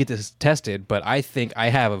need to get this tested, but I think I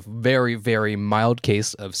have a very, very mild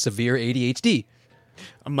case of severe ADHD.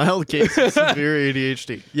 A mild case of severe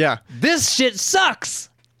ADHD. Yeah. This shit sucks.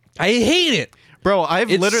 I hate it. Bro,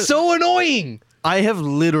 it's so annoying. I have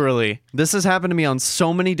literally, this has happened to me on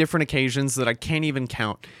so many different occasions that I can't even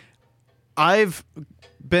count. I've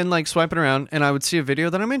been like swiping around and I would see a video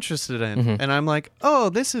that I'm interested in. Mm-hmm. And I'm like, oh,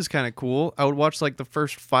 this is kind of cool. I would watch like the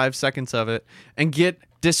first 5 seconds of it and get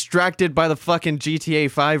distracted by the fucking GTA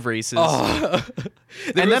 5 races. Oh.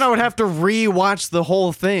 Then I would have to re-watch the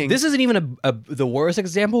whole thing. This isn't even the worst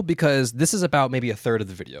example because this is about maybe a third of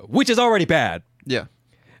the video, which is already bad. Yeah.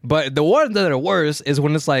 But the ones that are worse is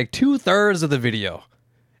when it's like 2/3 of the video.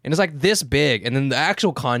 And it's like this big. And then the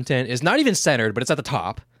actual content is not even centered, but it's at the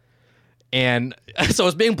top. And so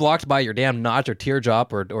it's being blocked by your damn notch or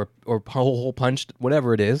teardrop or hole punched,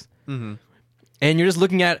 whatever it is. Mm-hmm. And you're just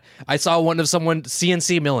looking at, I saw one of someone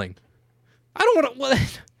CNC milling. I don't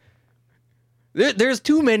want to, there's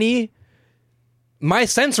too many, my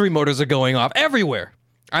sensory motors are going off everywhere.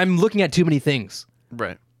 I'm looking at too many things.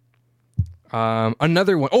 Right.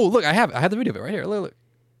 Another one. Oh, look, I have the video of it right here. Look.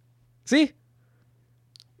 See?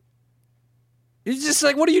 It's just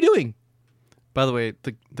like, what are you doing? By the way,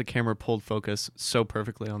 the camera pulled focus so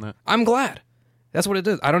perfectly on that. I'm glad. That's what it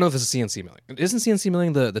does. I don't know if this is CNC milling. Isn't CNC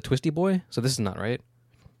milling the twisty boy? So this is not, right?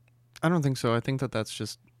 I don't think so. I think that's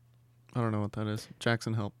just, I don't know what that is.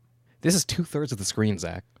 Jackson, help. This is 2/3 of the screen,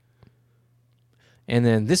 Zach. And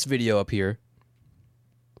then this video up here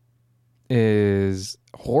is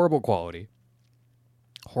horrible quality.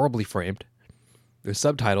 Horribly framed. There's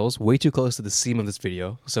subtitles way too close to the seam of this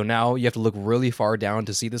video. So now you have to look really far down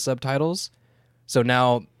to see the subtitles. So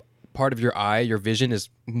now part of your eye, your vision is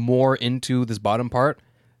more into this bottom part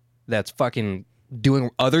that's fucking doing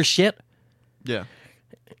other shit. Yeah.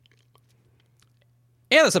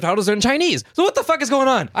 and the subtitles are in Chinese. So what the fuck is going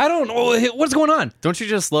on? I don't know what's going on. Don't you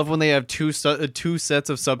just love when they have two sets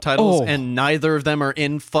of subtitles and neither of them are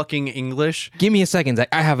in fucking English? Give me a second, Zach.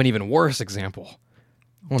 I have an even worse example.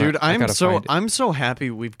 Dude, I'm so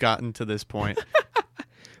happy we've gotten to this point.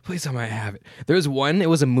 Please tell me I have it. There's one. It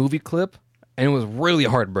was a movie clip, and it was really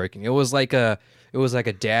heartbreaking. It was like a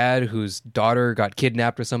dad whose daughter got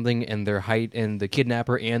kidnapped or something, and the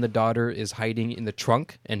kidnapper and the daughter is hiding in the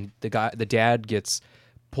trunk, and the dad gets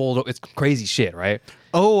pulled. It's crazy shit, right?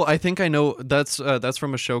 Oh, I think I know. That's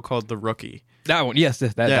from a show called The Rookie. That one, yes,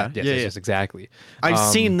 yes, exactly. I've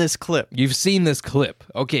seen this clip. You've seen this clip.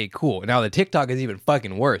 Okay, cool. Now the TikTok is even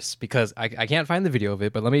fucking worse because I can't find the video of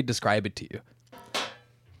it, but let me describe it to you.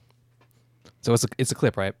 So it's a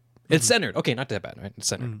clip, right? It's centered. Okay, not that bad, right? It's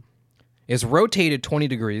centered. It's rotated 20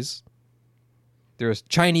 degrees. There's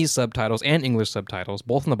Chinese subtitles and English subtitles,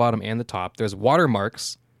 both on the bottom and the top. There's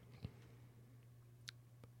watermarks.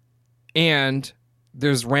 And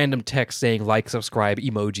there's random text saying like, subscribe,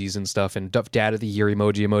 emojis and stuff, and dad of the year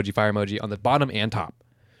emoji, fire emoji on the bottom and top.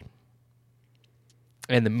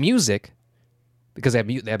 And the music, because they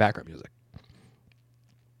have background music,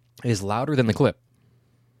 is louder than the clip.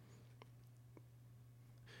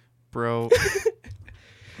 Bro.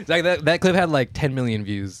 It's like that clip had like 10 million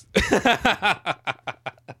views.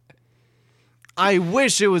 I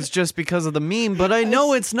wish it was just because of the meme, but I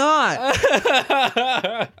know it's not.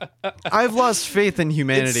 I've lost faith in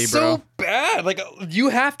humanity, it's bro. So bad. Like you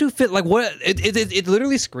have to fit. Like what? It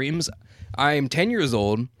literally screams. I'm 10 years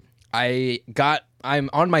old. I'm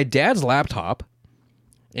on my dad's laptop,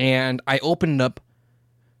 and I opened up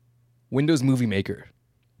Windows Movie Maker,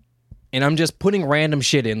 and I'm just putting random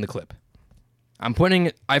shit in the clip.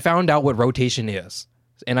 I found out what rotation is,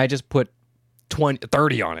 and I just put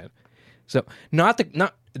 30 on it. So not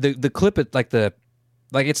the clip,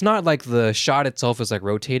 it's not like the shot itself is like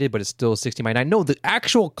rotated, but it's still 60:9. No, the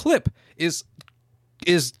actual clip is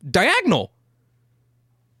diagonal.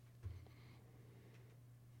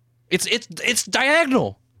 It's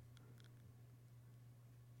diagonal.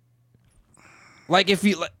 Like if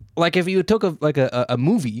you took a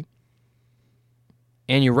movie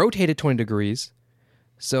and you rotated 20 degrees,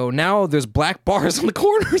 so now there's black bars on the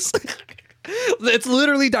corners. It's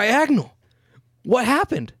literally diagonal. What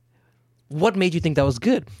happened? What made you think that was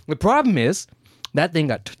good? The problem is that thing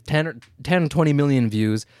got 10 or 20 million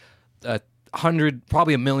views, 100,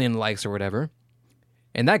 probably a million likes or whatever.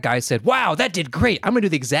 And that guy said, "Wow, that did great. I'm going to do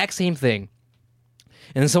the exact same thing."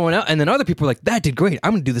 And then someone else, and then other people were like, "That did great.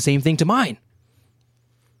 I'm going to do the same thing to mine."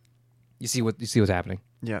 You see what's happening?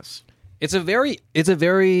 Yes. It's a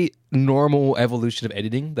very normal evolution of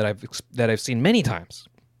editing that I've seen many times.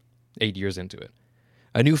 8 years into it,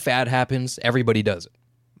 a new fad happens. Everybody does it.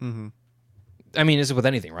 Mm-hmm. I mean, it's with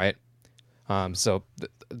anything, right? So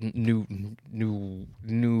new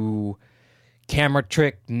camera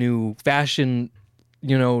trick, new fashion,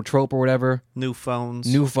 trope or whatever. New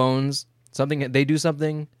phones. Something they do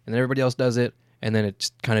something, and then everybody else does it, and then it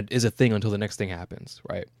just kind of is a thing until the next thing happens,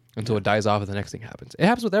 right? Until it dies off and the next thing happens. It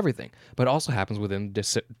happens with everything, but it also happens within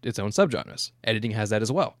its own subgenres. Editing has that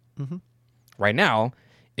as well. Mm-hmm. Right now,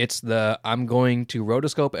 it's I'm going to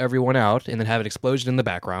rotoscope everyone out and then have an explosion in the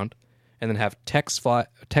background, and then have text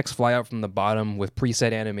fly out from the bottom with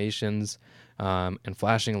preset animations and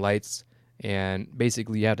flashing lights, and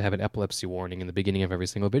basically you have to have an epilepsy warning in the beginning of every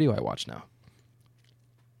single video I watch now.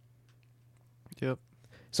 Yep.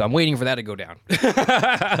 So I'm waiting for that to go down.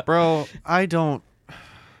 Bro, I don't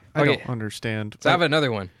understand. So I have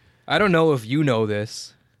another one. I don't know if you know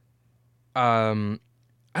this. I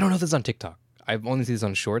don't know if this is on TikTok. I've only seen this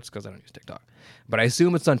on Shorts because I don't use TikTok. But I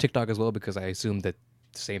assume it's on TikTok as well because I assume that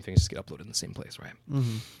the same things just get uploaded in the same place, right?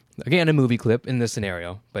 Mm-hmm. Again, a movie clip in this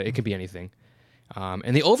scenario, but it could be anything.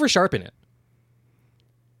 And they over-sharpen it.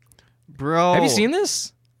 Bro. Have you seen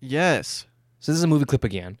this? Yes. So this is a movie clip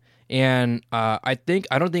again. And I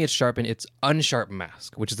don't think it's sharpen, it's unsharp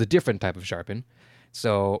mask, which is a different type of sharpen.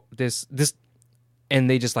 So this and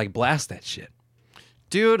they just like blast that shit.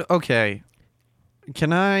 Dude, okay.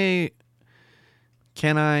 Can I?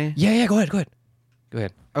 Yeah, go ahead.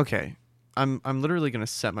 Okay. I'm literally gonna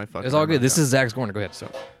set my fucking. It's all good. down. This is Zach's corner. Go ahead. So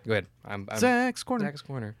go ahead. I'm Zach's corner. Zach's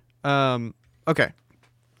corner. Okay.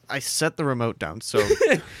 I set the remote down, so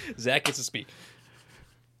Zach gets to speak.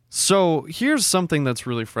 So here's something that's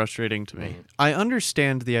really frustrating to me. I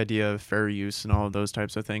understand the idea of fair use and all of those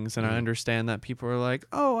types of things, and I understand that people are like,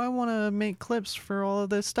 oh, I want to make clips for all of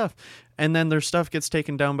this stuff. And then their stuff gets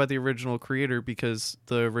taken down by the original creator because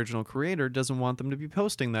the original creator doesn't want them to be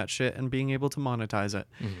posting that shit and being able to monetize it.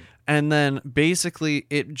 And then basically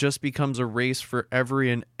it just becomes a race for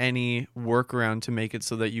every and any workaround to make it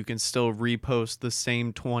so that you can still repost the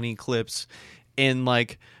same 20 clips in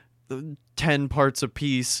like 10 parts a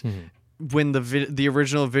piece when the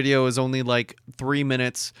original video is only like 3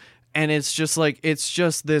 minutes, and it's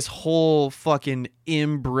just this whole fucking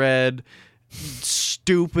inbred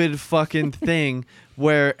stupid fucking thing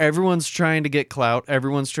where everyone's trying to get clout,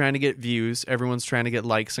 everyone's trying to get views, everyone's trying to get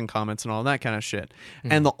likes and comments and all that kind of shit.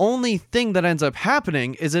 And the only thing that ends up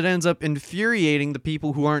happening is it ends up infuriating the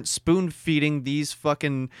people who aren't spoon feeding these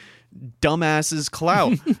fucking dumbasses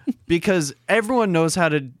clout because everyone knows how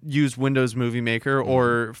to use Windows Movie Maker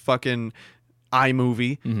or fucking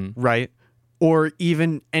iMovie, right? Or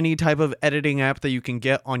even any type of editing app that you can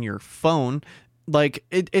get on your phone. Like,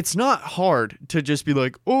 it's not hard to just be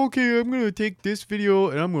like, okay, I'm going to take this video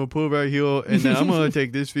and I'm going to put it right here. And then I'm going to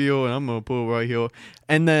take this video and I'm going to put it right here.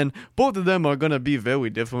 And then both of them are going to be very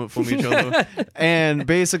different from each other. And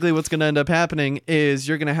basically what's going to end up happening is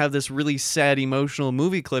you're going to have this really sad, emotional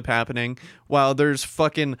movie clip happening while there's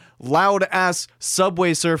fucking loud ass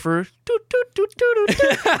Subway Surfer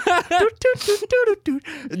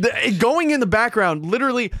going in the background,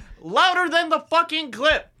 literally louder than the fucking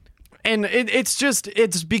clip. And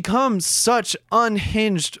it's become such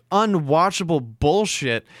unhinged, unwatchable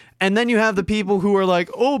bullshit. And then you have the people who are like,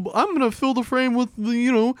 oh, I'm going to fill the frame with,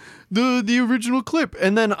 the original clip.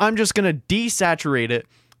 And then I'm just going to desaturate it,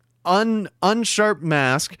 unsharp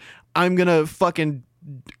mask. I'm going to fucking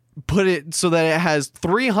put it so that it has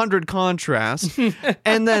 300 contrast.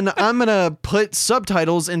 And then I'm going to put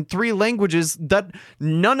subtitles in 3 languages that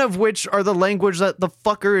none of which are the language that the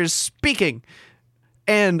fucker is speaking.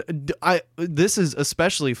 And this is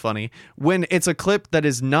especially funny when it's a clip that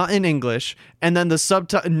is not in English, and then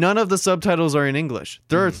none of the subtitles are in English.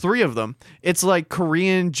 There are 3 of them. It's like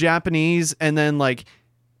Korean, Japanese, and then like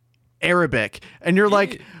Arabic. And you're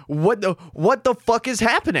like, what the fuck is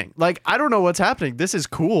happening? Like, I don't know what's happening. This is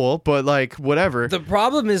cool, but like, whatever. The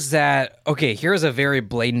problem is that, okay, here's a very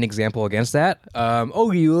blatant example against that.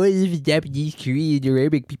 You Japanese, Korean,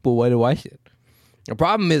 Arabic people want to watch it. The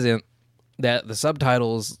problem isn't that the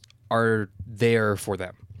subtitles are there for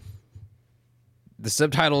them. The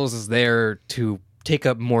subtitles is there to take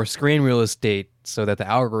up more screen real estate so that the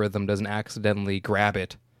algorithm doesn't accidentally grab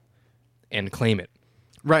it and claim it.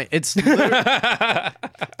 Right.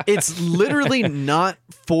 It's literally not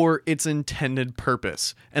for its intended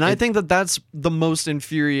purpose. And I think that that's the most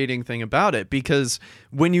infuriating thing about it, because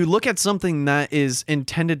when you look at something that is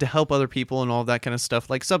intended to help other people and all that kind of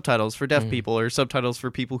stuff, like subtitles for deaf people or subtitles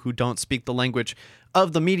for people who don't speak the language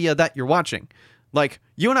of the media that you're watching. Like,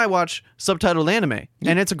 you and I watch subtitled anime,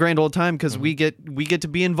 and it's a grand old time because we get to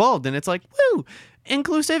be involved, and it's like, woo,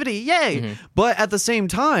 inclusivity, yay. But at the same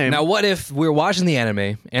time, now what if we're watching the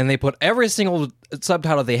anime and they put every single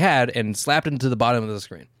subtitle they had and slapped it into the bottom of the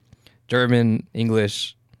screen? German,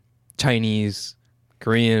 English, Chinese,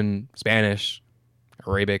 Korean, Spanish,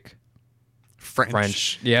 Arabic,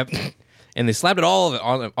 French. Yep. And they slapped all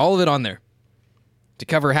of it on there to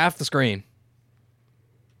cover half the screen.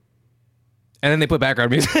 And then they put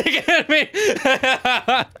background music. And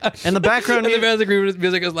the background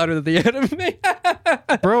music is louder than the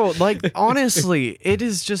anime. Bro, like, honestly, it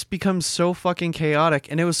has just become so fucking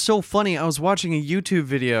chaotic. And it was so funny. I was watching a YouTube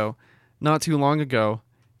video not too long ago.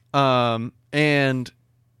 And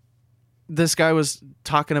this guy was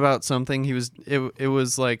talking about something. It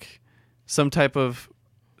was like some type of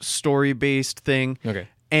story-based thing. Okay.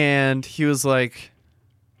 And he was like,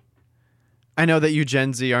 I know that you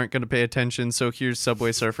Gen Z aren't going to pay attention, so here's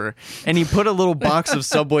Subway Surfer. And he put a little box of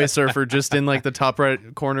Subway Surfer just in like the top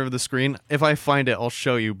right corner of the screen. If I find it, I'll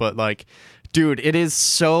show you. But like, dude, it is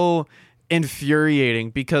so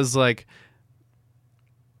infuriating because like,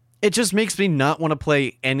 it just makes me not want to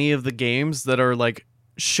play any of the games that are like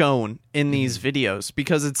shown in these videos,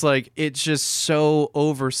 because it's like, it's just so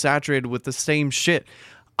oversaturated with the same shit.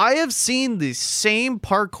 I have seen the same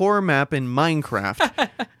parkour map in Minecraft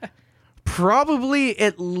probably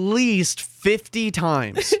at least 50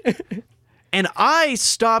 times. And I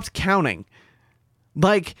stopped counting.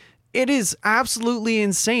 Like, it is absolutely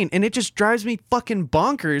insane. And it just drives me fucking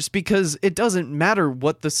bonkers because it doesn't matter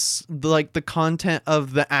what the content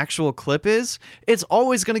of the actual clip is. It's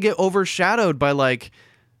always going to get overshadowed by like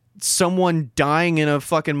someone dying in a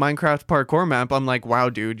fucking Minecraft parkour map, I'm like, wow,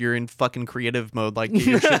 dude, you're in fucking creative mode. Like, get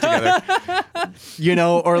your shit together. You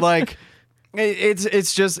know, or like,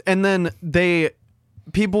 it's just, and then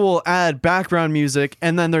people will add background music,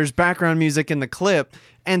 and then there's background music in the clip,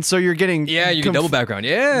 and so you're getting you get double background.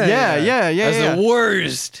 Yeah. That's the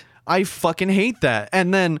worst. I fucking hate that.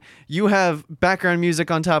 And then you have background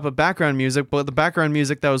music on top of background music, but the background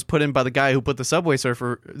music that was put in by the guy who put the Subway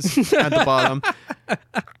Surfer at the bottom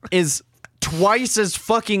is twice as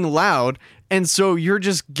fucking loud. And so you're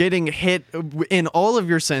just getting hit in all of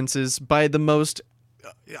your senses by the most.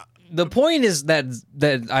 The point is that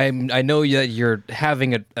I know that you're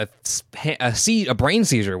having a brain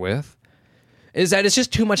seizure with, is that it's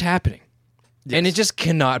just too much happening. Yes. And it just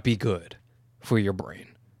cannot be good for your brain.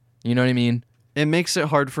 You know what I mean? It makes it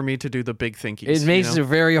hard for me to do the big thinkies. It makes it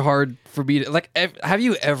very hard for me to, like, have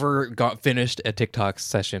you ever finished a TikTok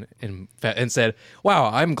session and said,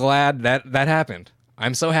 wow, I'm glad that happened.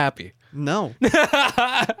 I'm so happy. No.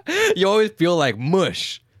 You always feel like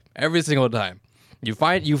mush every single time. You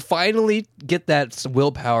finally get that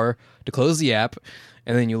willpower to close the app,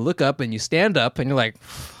 and then you look up and you stand up and you're like,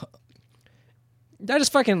 I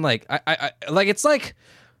just fucking like, I like, it's like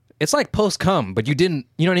post cum, but you didn't.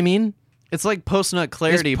 You know what I mean? It's like post nut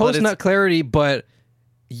clarity. It's post nut clarity, but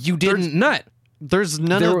you didn't nut. There's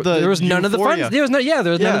none of the. There was none of the fun. There was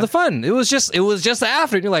none of the fun. It was just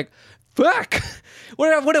after, and you're like, fuck.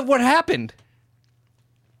 What happened?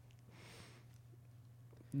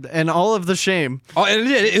 And all of the shame. Oh, and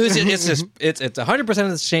it's 100%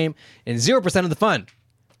 of the shame and 0% of the fun.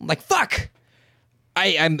 I'm like, fuck.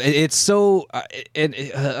 It's so.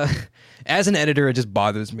 As an editor, it just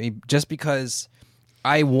bothers me just because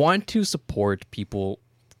I want to support people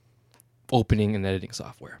opening and editing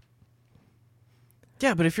software.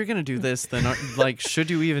 Yeah, but if you're going to do this, then like,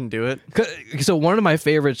 should you even do it? So one of my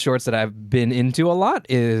favorite shorts that I've been into a lot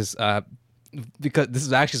is, because this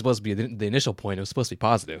is actually supposed to be the initial point. It was supposed to be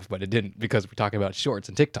positive, but it didn't, because we're talking about shorts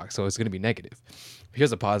and TikTok, so it's going to be negative.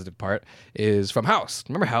 Here's the positive part, is from House.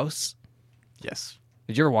 Remember House? Yes.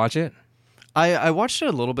 Did you ever watch it? I watched it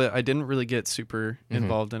a little bit. I didn't really get super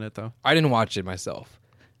involved in it, though. I didn't watch it myself.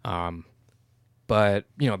 But,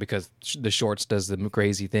 because the shorts does the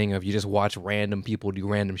crazy thing of you just watch random people do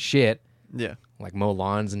random shit. Yeah. Like mow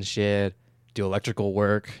lawns and shit, do electrical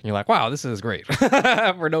work. And you're like, wow, this is great.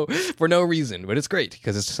 for no reason. But it's great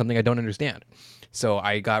because it's something I don't understand. So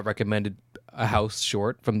I got recommended a House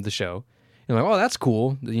short from the show. And I'm like, oh, that's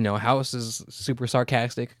cool. House is super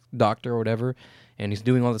sarcastic doctor or whatever. And he's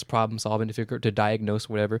doing all this problem solving to diagnose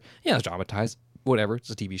whatever. Yeah, it's dramatized, whatever.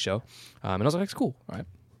 It's a TV show. And I was like, it's cool, all right.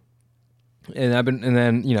 And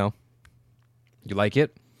then you like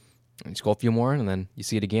it, and you scroll a few more, and then you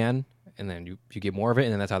see it again, and then you get more of it,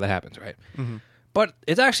 and then that's how that happens, right? Mm-hmm. But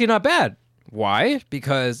it's actually not bad. Why?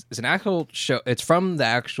 Because it's an actual show. It's from the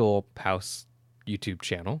actual House YouTube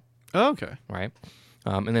channel. Oh, okay. Right.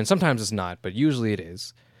 And then sometimes it's not, but usually it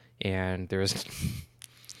is. And there's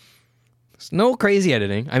no crazy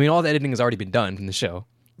editing. I mean, all the editing has already been done from the show.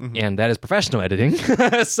 Mm-hmm. And that is professional editing.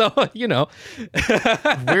 So,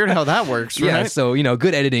 Weird how that works, right? Yeah, so,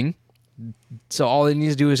 good editing. So all it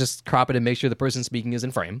needs to do is just crop it and make sure the person speaking is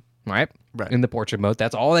in frame, right? Right. In the portrait mode.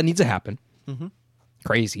 That's all that needs to happen. Mm-hmm.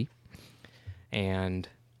 Crazy. And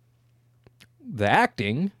the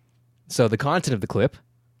acting, so the content of the clip,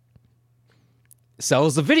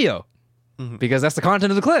 sells the video. Mm-hmm. Because that's the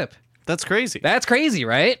content of the clip. That's crazy. That's crazy,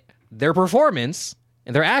 right? Their performance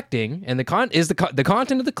and their acting and the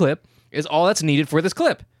content of the clip is all that's needed for this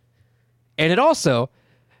clip. And it also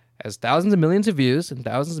has thousands of millions of views and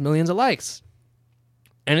thousands of millions of likes.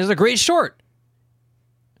 And it's a great short.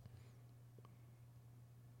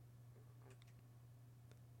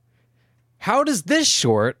 How does this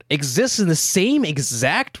short exist in the same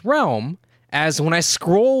exact realm as when I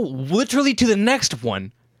scroll literally to the next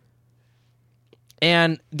one?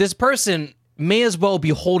 And this person may as well be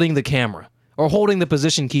holding the camera or holding the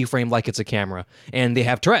position keyframe like it's a camera, and they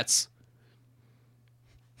have Tourette's.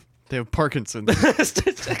 They have Parkinson's.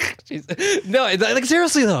 No, like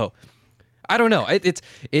seriously though, I don't know. I just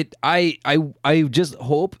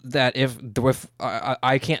hope that if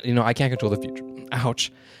I can't, I can't control the future.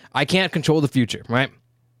 Ouch, I can't control the future, right?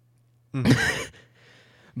 Mm-hmm.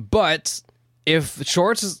 But if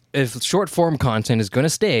short form content is going to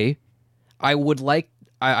stay, I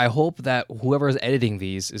hope that whoever is editing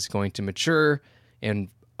these is going to mature and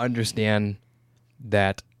understand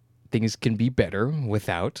that things can be better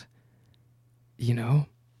without,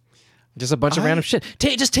 just a bunch of random shit.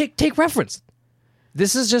 Take reference.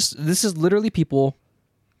 This is literally people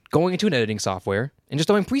going into an editing software and just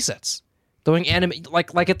throwing presets. Throwing anime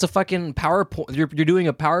like it's a fucking PowerPoint. You're doing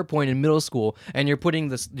a PowerPoint in middle school, and you're putting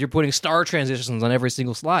star transitions on every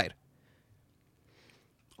single slide.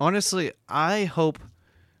 Honestly, I hope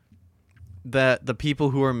that the people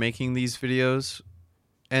who are making these videos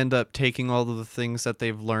end up taking all of the things that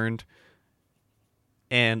they've learned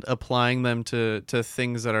and applying them to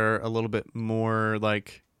things that are a little bit more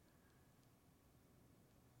like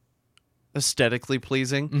aesthetically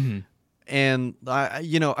pleasing. Mm-hmm. And I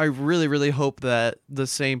really, really hope that the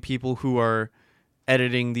same people who are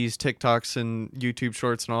editing these TikToks and YouTube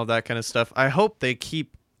shorts and all that kind of stuff, I hope they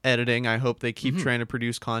keep editing. I hope they keep trying to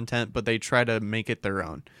produce content, but they try to make it their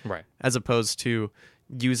own. Right. As opposed to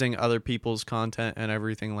using other people's content and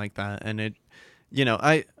everything like that. And it,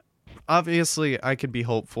 I could be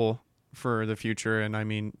hopeful for the future. And I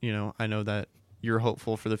mean, I know that you're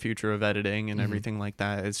hopeful for the future of editing and everything like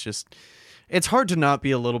that. It's just, it's hard to not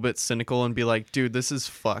be a little bit cynical and be like, dude, this is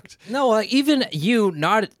fucked. No, even you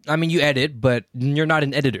you edit, but you're not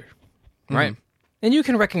an editor, right? And you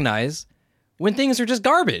can recognize when things are just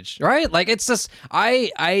garbage, right? Like it's just,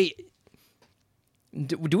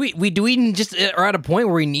 do we just are at a point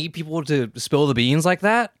where we need people to spill the beans like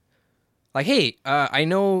that? Like, hey, I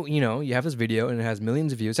know, you have this video and it has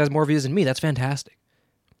millions of views, it has more views than me. That's fantastic.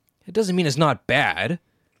 It doesn't mean it's not bad.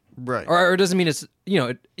 Right. Or it doesn't mean it's,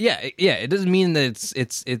 it doesn't mean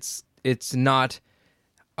that it's not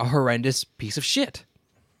a horrendous piece of shit.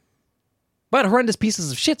 But horrendous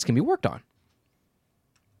pieces of shits can be worked on.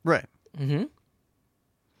 Right. Mm-hmm.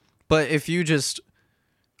 But if you just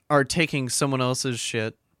are taking someone else's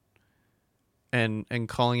shit and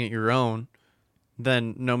calling it your own,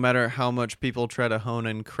 then no matter how much people try to hone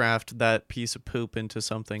and craft that piece of poop into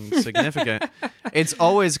something significant, it's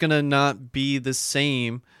always going to not be the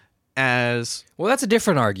same as... Well, that's a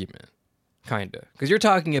different argument, kind of. Because you're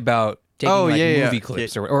talking about taking movie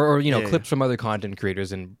clips or clips from other content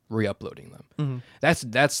creators and re-uploading them. Mm-hmm.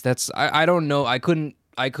 That's I don't know. I couldn't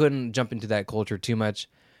jump into that culture too much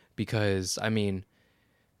because, I mean,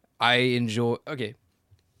 I enjoy... Okay.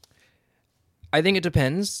 I think it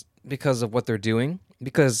depends because of what they're doing.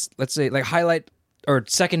 Because, let's say, like, highlight or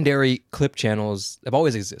secondary clip channels have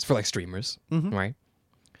always existed for, like, streamers, right?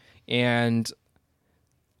 And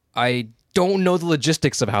I don't know the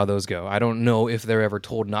logistics of how those go. I don't know if they're ever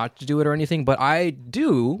told not to do it or anything, but what I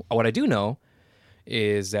do know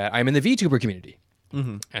is that I'm in the VTuber community.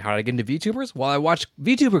 Mm-hmm. And how did I get into VTubers? Well, I watch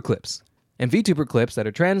VTuber clips. And VTuber clips that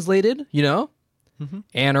are translated,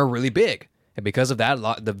 and are really big. And because of that,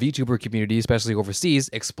 the VTuber community, especially overseas,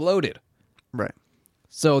 exploded. Right.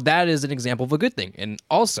 So that is an example of a good thing. And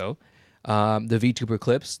also, the VTuber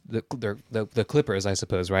clips, the clippers, I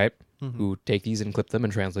suppose, right? Mm-hmm. Who take these and clip them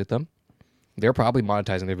and translate them. They're probably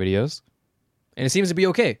monetizing their videos. And it seems to be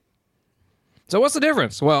okay. So what's the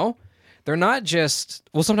difference? Well, they're not just...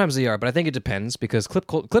 Well, sometimes they are, but I think it depends because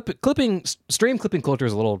stream clipping culture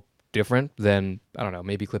is a little different than, I don't know,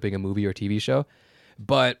 maybe clipping a movie or TV show.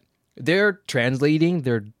 But they're translating,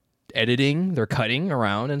 they're editing, they're cutting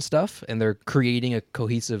around and stuff, and they're creating a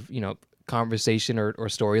cohesive, conversation or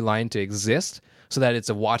storyline to exist so that it's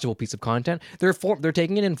a watchable piece of content. They're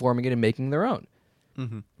taking it, informing it, and making their own,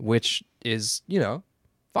 which is,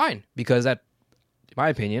 fine because that, in my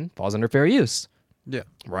opinion, falls under fair use. Yeah.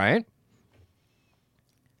 Right?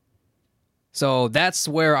 So that's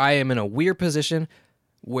where I am in a weird position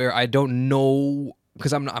where I don't know,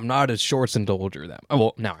 because I'm not a shorts indulger that. Oh,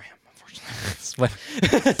 well, now I am.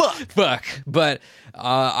 Fuck. But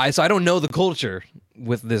I don't know the culture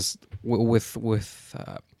with this with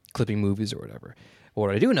clipping movies or whatever. But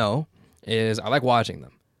what I do know is I like watching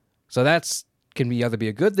them. So that's can either be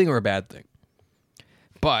a good thing or a bad thing.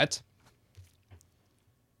 But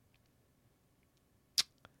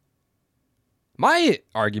my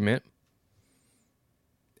argument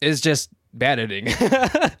is just bad editing.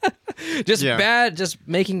 Just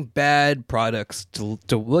making bad products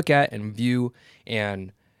to look at and view.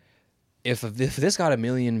 And if this got 1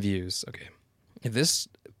 million views, okay, if this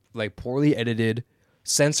like poorly edited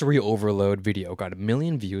sensory overload video got 1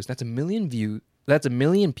 million views, that's 1 million that's 1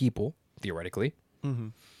 million people theoretically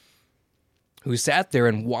who sat there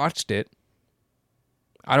and watched it.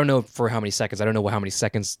 I don't know for how many seconds. I don't know how many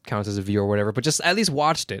seconds counts as a view or whatever, but just at least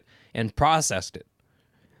watched it and processed it.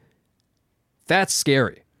 That's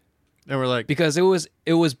scary. And we're like, because what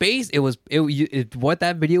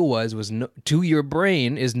that video was to your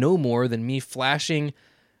brain is no more than me flashing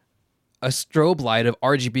a strobe light of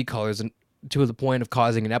RGB colors and to the point of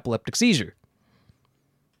causing an epileptic seizure.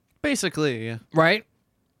 Basically, yeah. Right?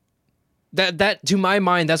 That to my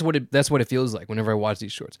mind, that's what it feels like whenever I watch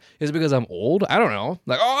these shorts. Is it because I'm old? I don't know.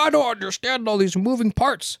 Like, I don't understand all these moving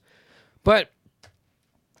parts. But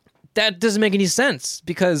that doesn't make any sense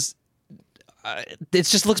because it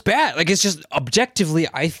just looks bad. Like, it's just objectively,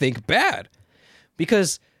 I think, bad.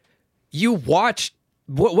 Because you watch...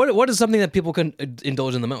 What is something that people can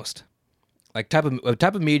indulge in the most? Like, type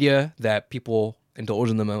of media that people indulge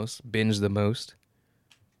in the most, binge the most?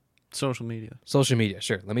 Social media. Social media,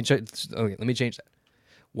 sure. Let me change that.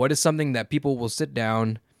 What is something that people will sit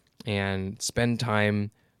down and spend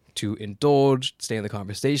time to indulge, stay in the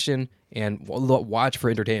conversation, and watch for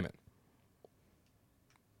entertainment?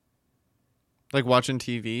 Like watching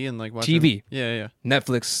TV and like watching... TV. Yeah.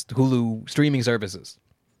 Netflix, Hulu, streaming services.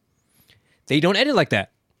 They don't edit like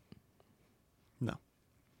that. No.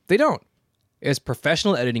 They don't. It's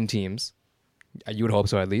professional editing teams. You would hope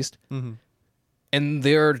so, at least. Mm-hmm. And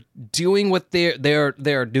they're doing what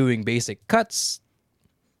they're doing: basic cuts,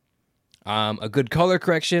 a good color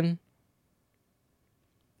correction.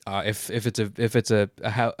 If it's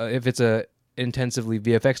a intensively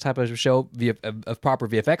VFX type of show, a proper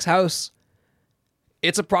VFX house,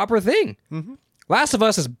 it's a proper thing. Mm-hmm. Last of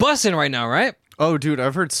Us is busting right now, right? Oh, dude,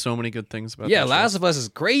 I've heard so many good things about that Last show. of Us is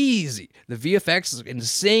crazy. The VFX is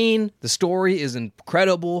insane. The story is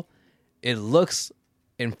incredible. It looks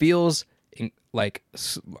and feels like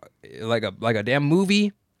a damn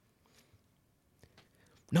movie.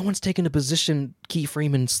 No one's taking a position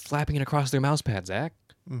keyframe and slapping it across their mouse pad, Zach.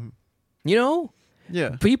 Mm-hmm. You know?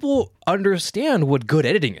 Yeah. People understand what good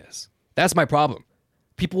editing is. That's my problem.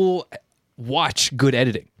 People watch good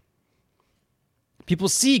editing. People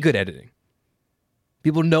see good editing.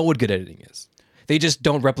 People know what good editing is. They just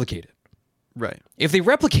don't replicate it. Right. If they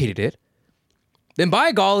replicated it, then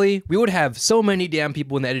by golly, we would have so many damn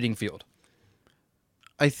people in the editing field.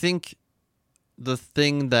 I think the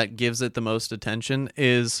thing that gives it the most attention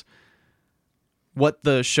is what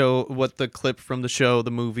the clip from the show, the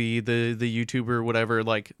movie, the YouTuber, whatever,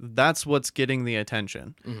 like that's what's getting the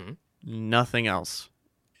attention. Mm-hmm. Nothing else.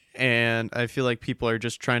 And I feel like people are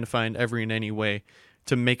just trying to find every and any way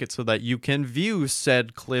to make it so that you can view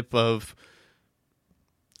said clip of,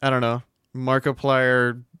 I don't know,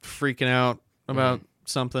 Markiplier freaking out about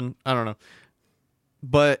something. I don't know.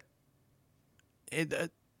 But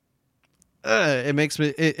it makes me,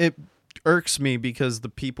 it irks me because the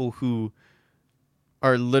people who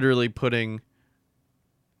are literally putting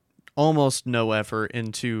almost no effort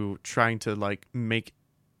into trying to like make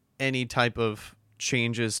any type of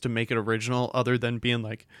changes to make it original other than being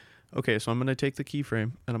like, okay, so I'm going to take the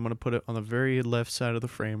keyframe and I'm going to put it on the very left side of the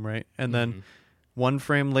frame, right? And then one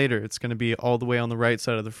frame later, it's going to be all the way on the right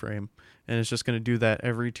side of the frame. And it's just going to do that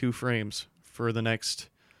every 2 frames for the next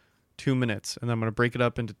 2 minutes. And then I'm going to break it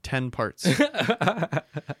up into 10 parts.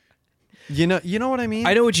 You know what I mean?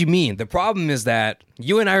 I know what you mean. The problem is that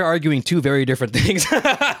you and I are arguing two very different things.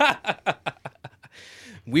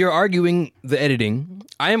 We are arguing the editing.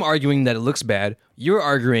 I am arguing that it looks bad. You're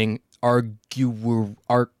arguing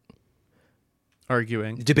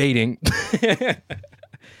debating.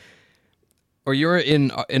 Or you're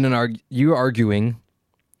you're arguing,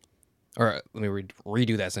 or let me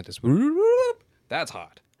redo that sentence. That's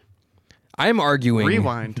hot. I'm arguing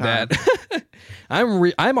Rewind time. that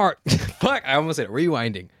fuck, I almost said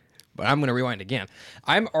rewinding, but I'm going to rewind again.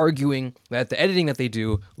 I'm arguing that the editing that they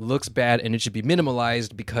do looks bad and it should be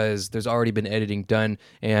minimalized because there's already been editing done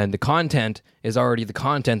and the content is already the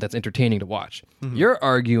content that's entertaining to watch. Mm-hmm. You're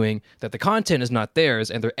arguing that the content is not theirs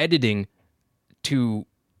and they're editing to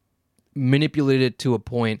manipulate it to a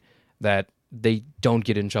point that they don't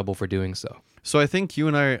get in trouble for doing so. So I think you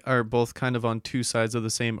and I are both kind of on two sides of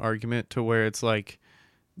the same argument, to where it's like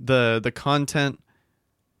the content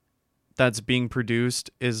that's being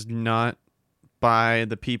produced is not by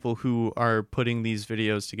the people who are putting these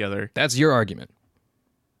videos together. That's your argument.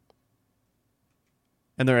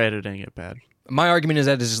 And they're editing it bad. My argument is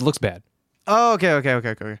that it just looks bad. Oh,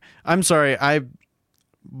 okay. I'm sorry. I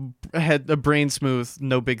had a brain smooth,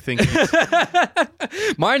 no big thinking.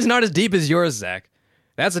 Mine's not as deep as yours, Zach.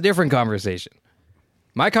 That's a different conversation.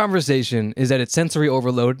 My conversation is that it's sensory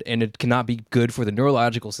overload and it cannot be good for the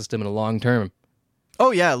neurological system in the long term.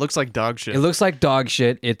 Oh, yeah, it looks like dog shit. It looks like dog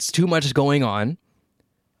shit. It's too much going on.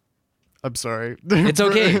 I'm sorry. It's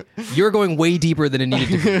okay. You're going way deeper than it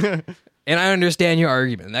needed to be. And I understand your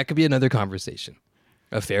argument. That could be another conversation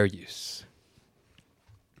of fair use.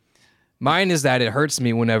 Mine is that it hurts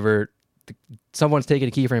me whenever someone's taking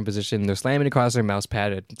a keyframe position, they're slamming across their mouse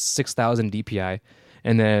pad at 6,000 DPI,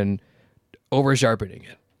 and then over-sharpening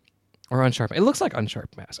it. Or unsharpen. It looks like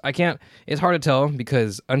unsharp mask. It's hard to tell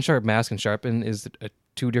because unsharp mask and sharpen is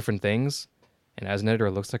two different things. And as an editor,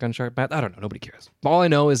 it looks like unsharp mask. I don't know. Nobody cares. All I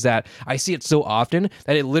know is that I see it so often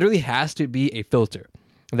that it literally has to be a filter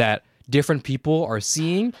that different people are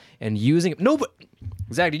seeing and using. No, but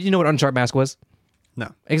exactly. Did you know what unsharp mask was?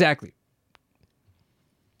 No. Exactly.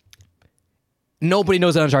 Nobody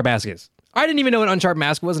knows what unsharp mask is. I didn't even know what unsharp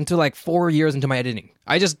mask was until like 4 years into my editing.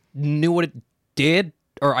 I just knew what it did,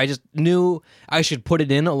 or I just knew I should put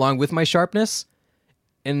it in along with my sharpness,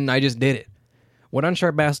 and I just did it. What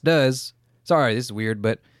unsharp mask does, sorry, this is weird,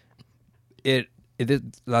 but there's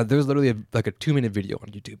literally like a 2-minute video on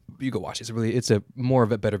YouTube. You go watch it. It's a more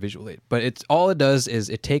of a better visual aid. But it's all it does is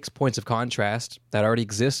it takes points of contrast that already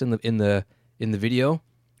exist in the video,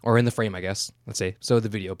 or in the frame, I guess. Let's say the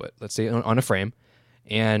video, but let's say on a frame,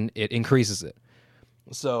 and it increases it.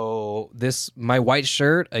 So my white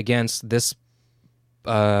shirt against this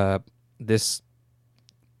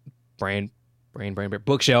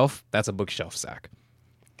bookshelf. That's a bookshelf sack.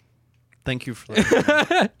 Thank you for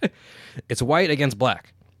that. It's white against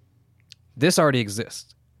black. This already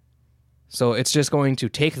exists. So it's just going to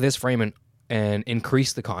take this frame and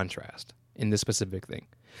increase the contrast in this specific thing.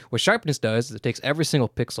 What sharpness does is it takes every single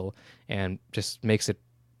pixel and just makes it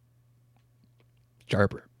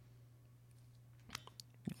sharper.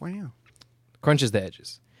 Wow. Crunches the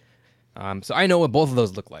edges. So I know what both of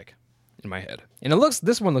those look like in my head. And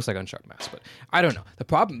this one looks like unsharp mask, but I don't know. The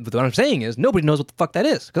problem with what I'm saying is nobody knows what the fuck that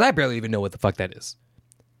is, because I barely even know what the fuck that is.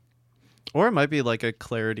 Or it might be like a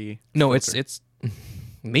clarity. No, filter. it's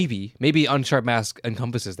maybe unsharp mask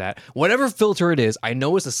encompasses that. Whatever filter it is, I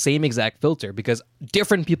know it's the same exact filter because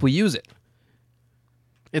different people use it.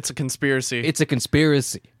 It's a conspiracy. It's a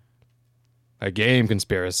conspiracy. A game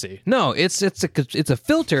conspiracy. No, it's a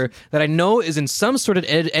filter that I know is in some sort of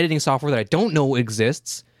editing software that I don't know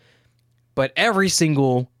exists, but every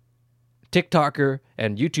single TikToker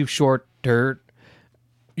and YouTube shorter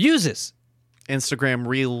uses. Instagram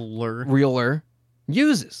Reeler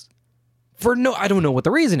uses. I don't know what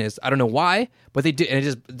the reason is. I don't know why, but they do. And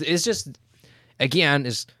it's just again,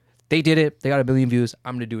 they did it. They got 1 billion views.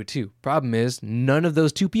 I'm gonna do it too. Problem is, none of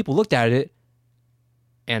those 2 people looked at it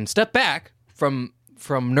and stepped back from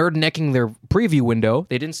nerd necking their preview window.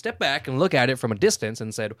 They didn't step back and look at it from a distance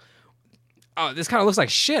and said, "Oh, this kind of looks like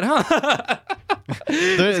shit, huh?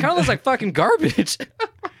 This kind of looks like fucking garbage."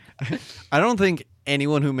 I don't think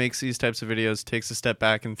anyone who makes these types of videos takes a step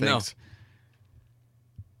back and thinks,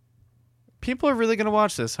 people are really going to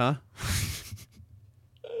watch this, huh?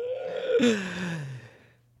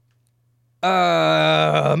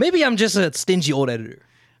 Maybe I'm just a stingy old editor.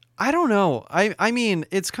 I don't know. I mean,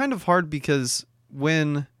 it's kind of hard because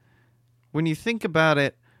when you think about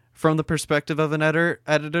it from the perspective of an editor,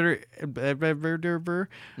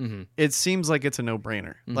 Mm-hmm. it seems like it's a no-brainer.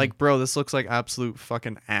 Mm-hmm. Like, bro, this looks like absolute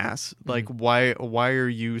fucking ass. Mm-hmm. Like, why are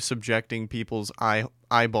you subjecting people's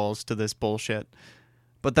eyeballs to this bullshit?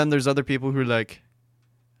 But then there's other people who are like,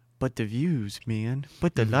 but the views, man,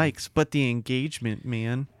 but the likes, but the engagement,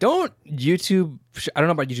 man. Don't YouTube? I don't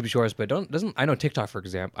know about YouTube Shorts, but I know TikTok, for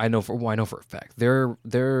example. I know for a fact their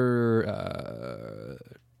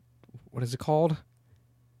what is it called?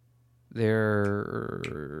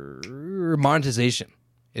 Their monetization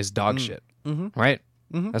is dog shit, right?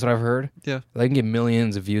 Mm-hmm. That's what I've heard. Yeah, They can get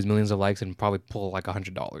millions of views, millions of likes, and probably pull like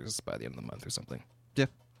 $100 by the end of the month or something. Yeah,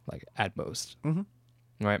 like at most. Mm-hmm.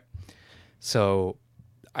 Right. So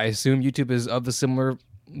I assume YouTube is of the similar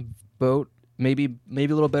boat. Maybe a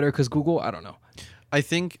little better because Google. I don't know. I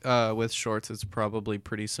think with shorts it's probably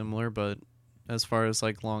pretty similar, but as far as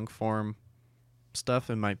like long form stuff,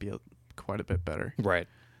 it might be quite a bit better. Right.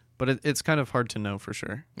 But it's kind of hard to know for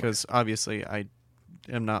sure because obviously I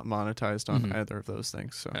am not monetized on either of those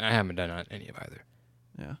things. So I haven't done any of either.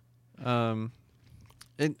 Yeah.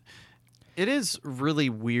 It is really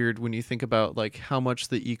weird when you think about like how much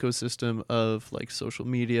the ecosystem of like social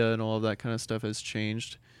media and all of that kind of stuff has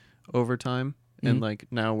changed over time. And like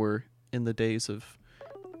now we're in the days of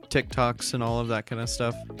TikToks and all of that kind of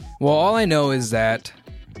stuff. Well, all I know is that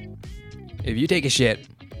if you take a shit,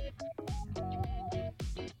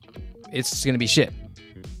 it's going to be shit.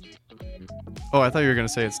 Oh, I thought you were going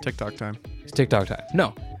to say it's TikTok time. It's TikTok time.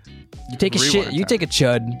 No. You take a Rewind shit, time. you take a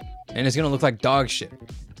chud, and it's going to look like dog shit.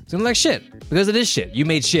 It's going to look like shit because it is shit. You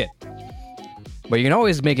made shit. But you can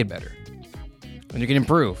always make it better. And you can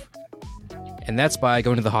improve. And that's by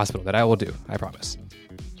going to the hospital. That I will do. I promise.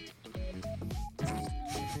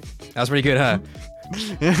 That was pretty good, huh?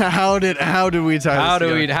 How did we tie How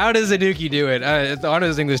this does Anuki do it?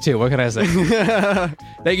 Honest English too. What can I say?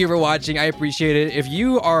 Thank you for watching. I appreciate it. If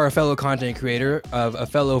you are a fellow content creator, of a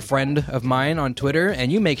fellow friend of mine on Twitter, and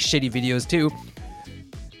you make shitty videos too,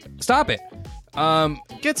 stop it.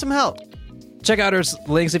 Get some help. Check out our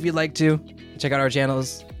links if you'd like to. Check out our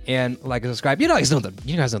channels. and like and subscribe. You guys know the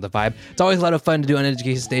vibe. It's always a lot of fun to do on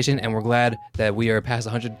Education Station, and we're glad that we are past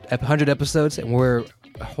 100 episodes, and we're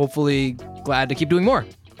hopefully glad to keep doing more.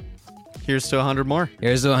 Here's to 100 more.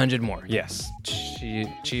 Here's to 100 more. Yes.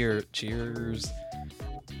 Cheers.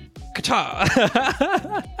 Ka-cha!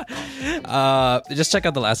 Just check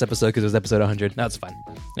out the last episode because it was episode 100. That's fun.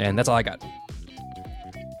 And that's all I got.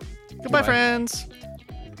 Goodbye, friends.